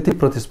धेरै भयो त्यति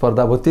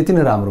प्रतिस्पर्धा भयो, त्यति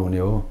नै राम्रो हुने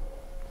हो।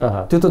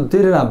 त्यो त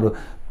धेरै राम्रो,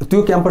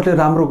 त्यो क्याम्पसले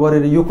राम्रो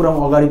गरेर यो कुरामा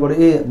अगाडि बढ्यो,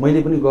 ए मैले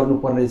पनि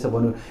गर्नुपर्ने रहेछ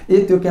भन्नु, ए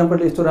त्यो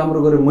क्याम्पसले यस्तो राम्रो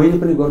गर्यो मैले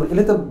पनि गर्नु,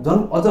 यसले त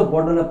झन् अझ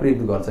बढ्नलाई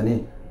प्रेरित गर्छ नि।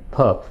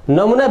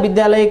 नमुना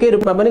विद्यालयकै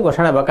रूपमा पनि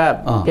घोषणा भएका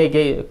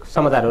केही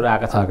समाचारहरू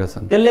आएका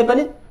छन्, त्यसले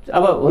पनि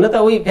अब हुन त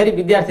उही फेरि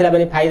विद्यार्थीलाई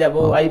पनि फाइदा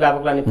भयो,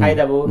 अभिभावकलाई पनि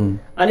फाइदा भयो,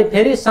 अनि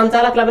फेरि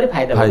सञ्चालकलाई पनि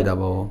फाइदा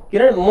भयो,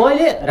 किनभने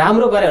मैले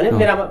राम्रो गरेँ भने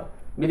मेरामा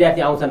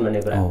विद्यार्थी आउँछन्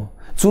भन्ने कुरा।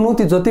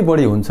 चुनौती जति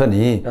बढी हुन्छ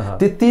नि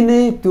त्यति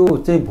नै त्यो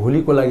चाहिँ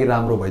भोलिको लागि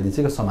राम्रो भइदिन्छ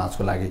क्या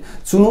समाजको लागि।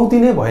 चुनौती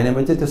नै भएन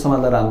भने चाहिँ त्यो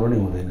समाजलाई राम्रो नै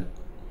हुँदैन।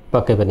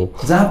 पक्कै पनि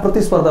जहाँ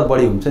प्रतिस्पर्धा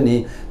बढी हुन्छ नि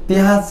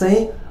त्यहाँ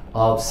चाहिँ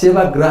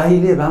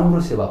सेवाग्राहीले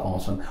राम्रो सेवा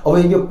पाउँछन्। अब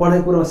यो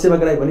पढाइ कुरामा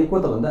सेवाग्राही भनेको को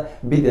त भन्दा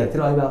विद्यार्थी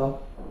र अभिभावक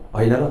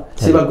होइन र?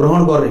 सेवा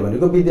ग्रहण गर्ने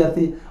भनेको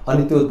विद्यार्थी,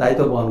 अनि त्यो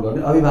दायित्व वहन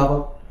गर्ने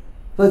अभिभावक।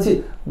 पछि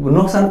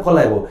नोक्सान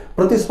कसलाई भयो?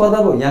 प्रतिस्पर्धा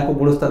भयो, यहाँको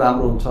गुणस्तर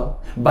राम्रो हुन्छ,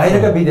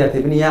 बाहिरका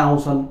विद्यार्थी पनि यहाँ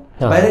आउँछन्,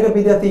 बाहिरका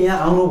विद्यार्थी यहाँ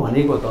आउनु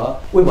भनेको त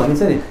उही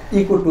भनिन्छ नि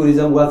इको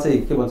टुरिज्म वा चाहिँ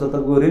के भन्छ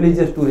तपाईँको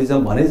रिलिजियस टुरिज्म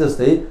भने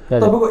जस्तै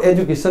तपाईँको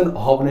एजुकेसन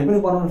हब नै पनि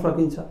बनाउन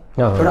सकिन्छ,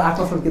 एउटा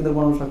आकर्षण केन्द्र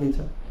बनाउन सकिन्छ।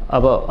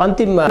 अब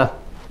अन्तिममा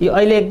यो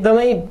अहिले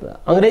एकदमै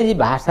अङ्ग्रेजी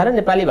भाषा र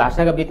नेपाली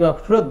भाषाका बिचमा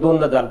ठुलो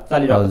द्वन्द्व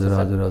चलिरहेको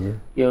छ।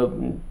 यो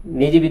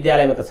निजी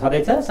विद्यालयमा त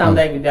छँदैछ,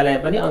 सामुदायिक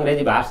विद्यालयमा पनि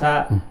अङ्ग्रेजी भाषा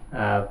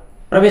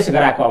प्रवेश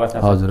गराएको अवस्था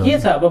छ। के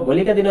छ अब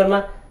भोलिका दिनहरूमा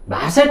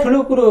भाषा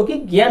ठुलो कुरो हो कि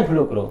ज्ञान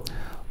ठुलो कुरो हो?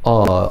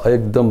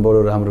 एकदम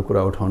बडो राम्रो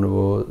कुरा उठाउनु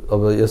भयो।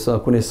 अब यसमा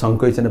कुनै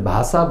शङ्कै छैन,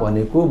 भाषा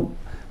भनेको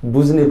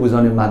बुझ्ने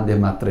बुझाउने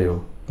माध्यम मात्रै हो,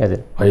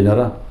 होइन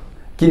र?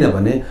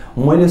 किनभने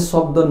मैले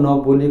शब्द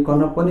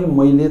नबोलिकन पनि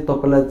मैले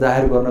तपाईँलाई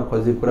जाहेर गर्न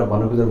खोजेको कुरा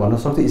भन्न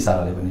सक्छु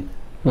इसाराले पनि,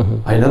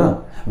 होइन र?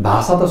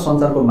 भाषा त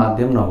सञ्चारको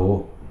माध्यम न हो।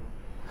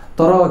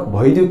 तर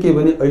भइदियो के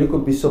भने अहिलेको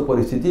विश्व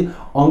परिस्थिति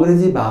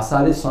अङ्ग्रेजी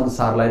भाषाले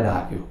संसारलाई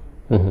ढाक्यो।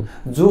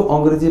 जो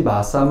अङ्ग्रेजी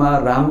भाषामा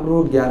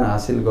राम्रो ज्ञान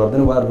हासिल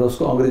गर्दैन वा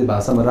जसको अङ्ग्रेजी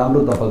भाषामा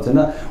राम्रो दखल छैन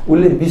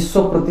उसले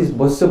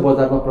विश्व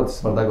बजारमा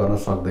प्रतिस्पर्धा गर्न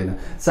सक्दैन।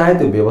 चाहे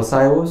त्यो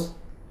व्यवसाय होस्,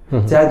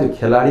 चाहे त्यो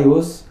खेलाडी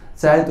होस्,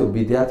 चाहे त्यो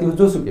विद्यार्थी होस्,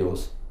 जोसुकै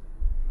होस्।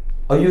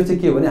 यो चाहिँ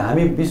के भने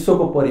हामी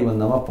विश्वको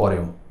परिबन्धमा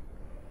पर्यौँ।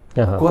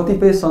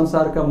 कतिपय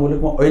संसारका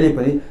मुलुकमा अहिले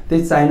पनि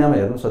त्यही चाइनामा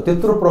हेर्नुहोस्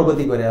त्यत्रो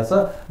प्रगति गरेको छ,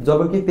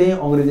 जबकि त्यही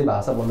अङ्ग्रेजी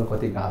भाषा बोल्नु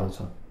कति गाह्रो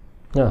छ।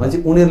 भनेपछि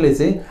उनीहरूले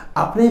चाहिँ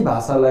आफ्नै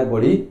भाषालाई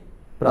बढी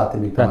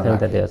प्राथमिकता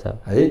दिएको छ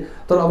है।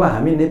 तर अब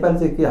हामी नेपाली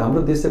चाहिँ के,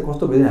 हाम्रो देश चाहिँ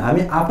कस्तो भयो,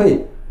 हामी आफै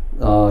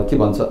के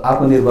भन्छ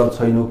आत्मनिर्भर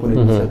छैनौँ कुनै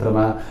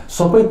क्षेत्रमा,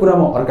 सबै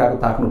कुरामा अर्काको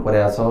ताक्नु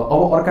परेको छ।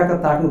 अब अर्काको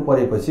ताक्नु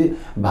परेपछि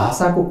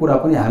भाषाको कुरा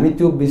पनि हामी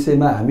त्यो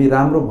विषयमा हामी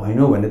राम्रो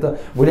भएनौँ भने त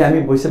भोलि हामी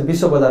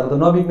विश्व बजारमा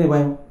त नबिक्ने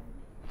भयौँ।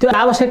 त्यो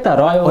आवश्यकता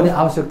रह्यो अनि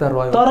आवश्यकता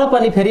रह्यो, तर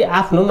पनि फेरि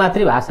आफ्नो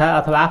मातृभाषा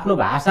अथवा आफ्नो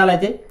भाषालाई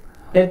चाहिँ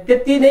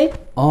त्यति नै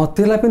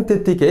त्यसलाई पनि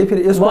त्यत्तिकै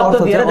फेरि यसको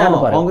अर्थ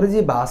चाहिँ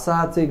अङ्ग्रेजी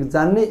भाषा चाहिँ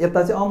जान्ने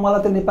यता चाहिँ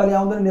मलाई त नेपाली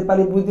आउँदैन,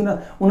 नेपाली बुझ्दिनँ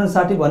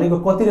 59 भनेको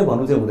कतिले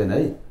भन्नु चाहिँ हुँदैन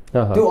है।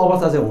 त्यो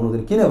अवस्था चाहिँ हुनु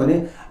हुँदैन, किनभने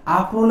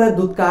आफ्नोलाई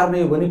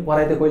दुत्कारने हो भने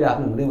पढाइ त कहिले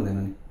आफ्नो हुँदैन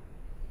नि।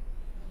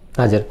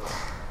 हजुर,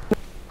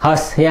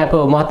 हस्, यहाँको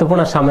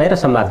महत्त्वपूर्ण समय र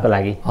संवादको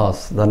लागि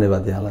हस्,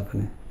 धन्यवाद यहाँलाई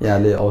पनि,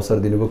 यहाँले अवसर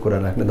दिनुभयो कुरा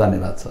राख्ने,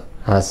 धन्यवाद छ।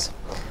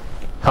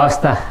 हस्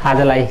त,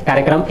 आजलाई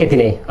कार्यक्रम यति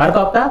नै। अर्को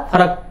हप्ता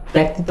फरक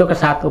व्यक्तित्वका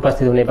साथ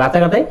उपस्थित हुने बाचा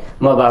गर्दै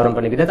म बाबुराम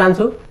पनि बिदा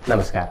चाहन्छु।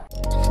 नमस्कार।